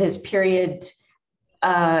during this period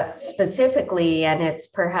specifically, and it's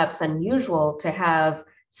perhaps unusual to have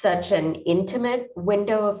such an intimate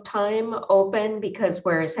window of time open, because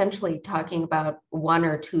we're essentially talking about 1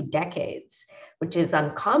 or 2 decades, which is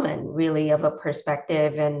uncommon really of a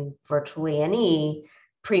perspective in virtually any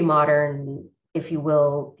pre-modern, if you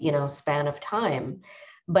will, span of time.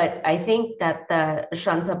 But I think that the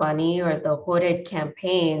Shamsabani or the Horid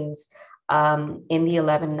campaigns in the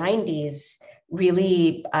 1190s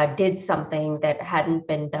really did something that hadn't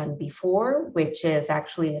been done before, which is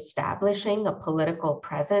actually establishing a political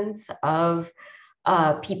presence of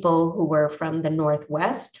people who were from the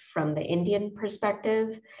Northwest, from the Indian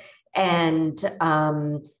perspective. And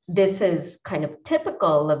this is kind of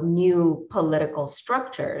typical of new political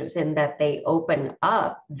structures in that they open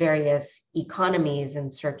up various economies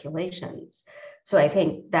and circulations. So I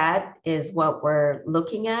think that is what we're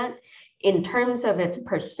looking at. In terms of its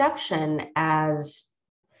perception as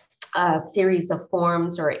a series of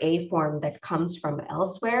forms or a form that comes from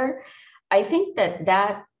elsewhere, I think that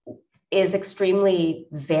that is extremely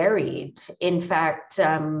varied. In fact,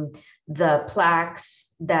 the plaques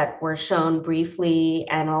that were shown briefly,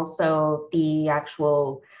 and also the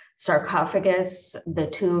actual sarcophagus, the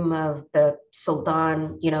tomb of the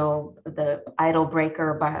Sultan, the idol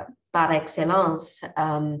breaker par excellence,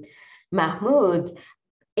 Mahmud,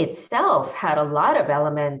 itself had a lot of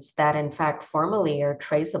elements that in fact formally are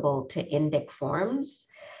traceable to Indic forms.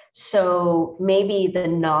 So maybe the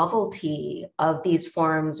novelty of these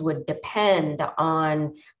forms would depend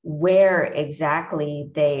on where exactly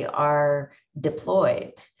they are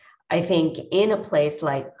deployed. I think in a place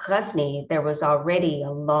like Ghazni, there was already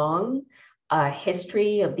a long a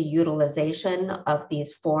history of the utilization of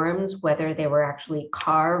these forms, whether they were actually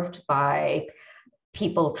carved by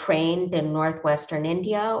people trained in Northwestern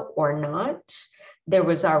India or not. There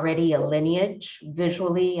was already a lineage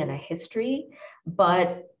visually and a history,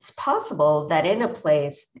 but it's possible that in a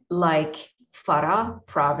place like Farah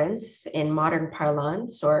province in modern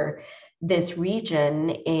parlance, or this region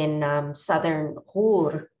in southern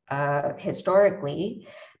Ghur historically,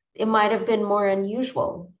 it might have been more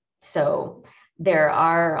unusual. So there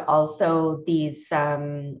are also these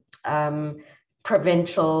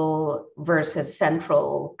provincial versus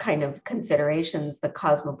central kind of considerations, the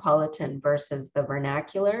cosmopolitan versus the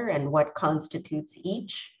vernacular, and what constitutes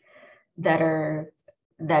each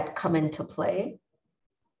that come into play.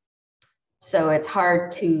 So it's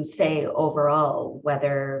hard to say overall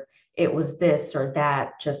whether it was this or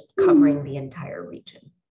that, just covering the entire region.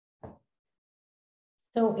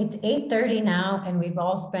 So it's 8:30 now, and we've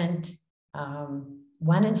all spent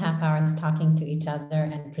 1.5 hours talking to each other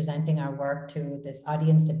and presenting our work to this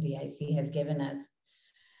audience that BIC has given us.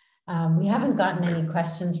 We haven't gotten any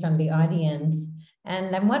questions from the audience,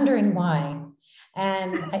 and I'm wondering why.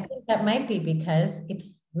 And I think that might be because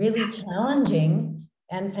it's really challenging,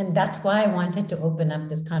 and that's why I wanted to open up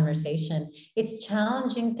this conversation. It's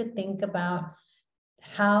challenging to think about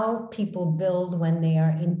how people build when they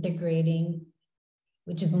are integrating,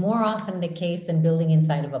 which is more often the case than building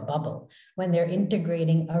inside of a bubble, when they're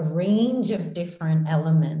integrating a range of different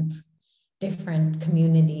elements, different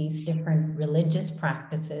communities, different religious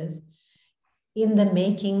practices in the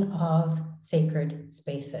making of sacred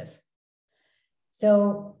spaces.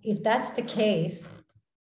 So if that's the case,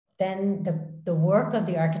 then the work of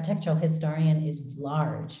the architectural historian is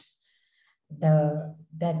large.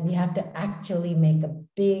 That we have to actually make a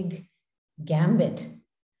big gambit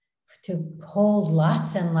to hold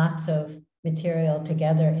lots and lots of material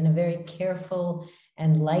together in a very careful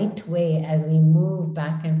and light way as we move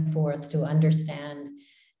back and forth to understand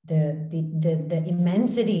the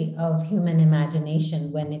immensity of human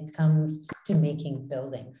imagination when it comes to making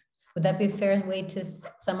buildings. Would that be a fair way to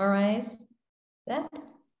summarize that?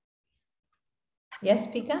 Yes,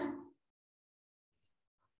 Pika?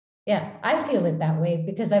 Yeah, I feel it that way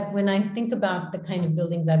because when I think about the kind of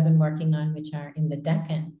buildings I've been working on, which are in the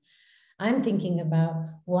Deccan, I'm thinking about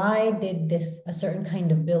why did a certain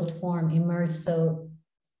kind of built form emerge so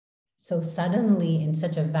suddenly in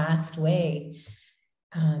such a vast way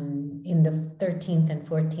in the 13th and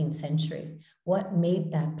 14th century? What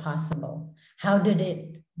made that possible? How did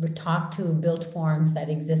it talk to built forms that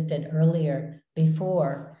existed earlier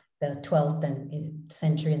before the 12th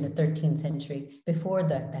century and the 13th century, before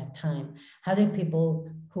that time? How did people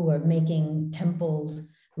who were making temples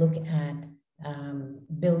look at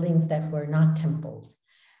buildings that were not temples?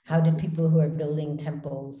 How did people who are building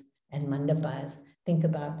temples and mandapas think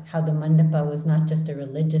about how the mandapa was not just a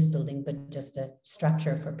religious building, but just a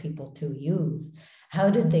structure for people to use? How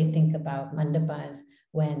did they think about mandapas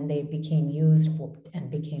when they became used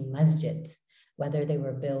and became masjids, whether they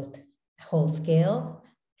were built whole scale,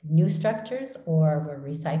 new structures, or were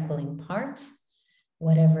recycling parts,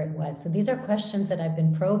 whatever it was? So these are questions that I've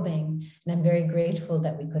been probing, and I'm very grateful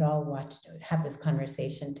that we could all have this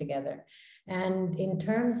conversation together. And in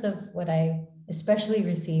terms of what I especially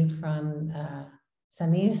received from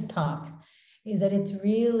Samir's talk, is that it's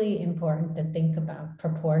really important to think about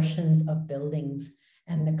proportions of buildings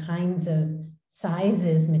and the kinds of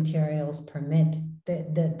sizes materials permit,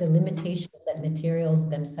 the limitations that materials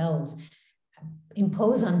themselves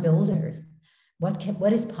impose on builders.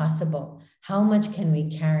 What is possible? How much can we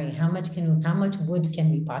carry? How much wood can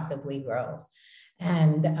we possibly grow?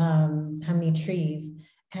 And how many trees?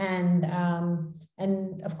 And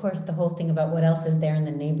of course, the whole thing about what else is there in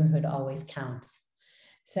the neighborhood always counts.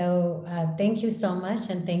 So thank you so much.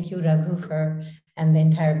 And thank you, Raghu, and the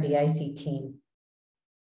entire BIC team.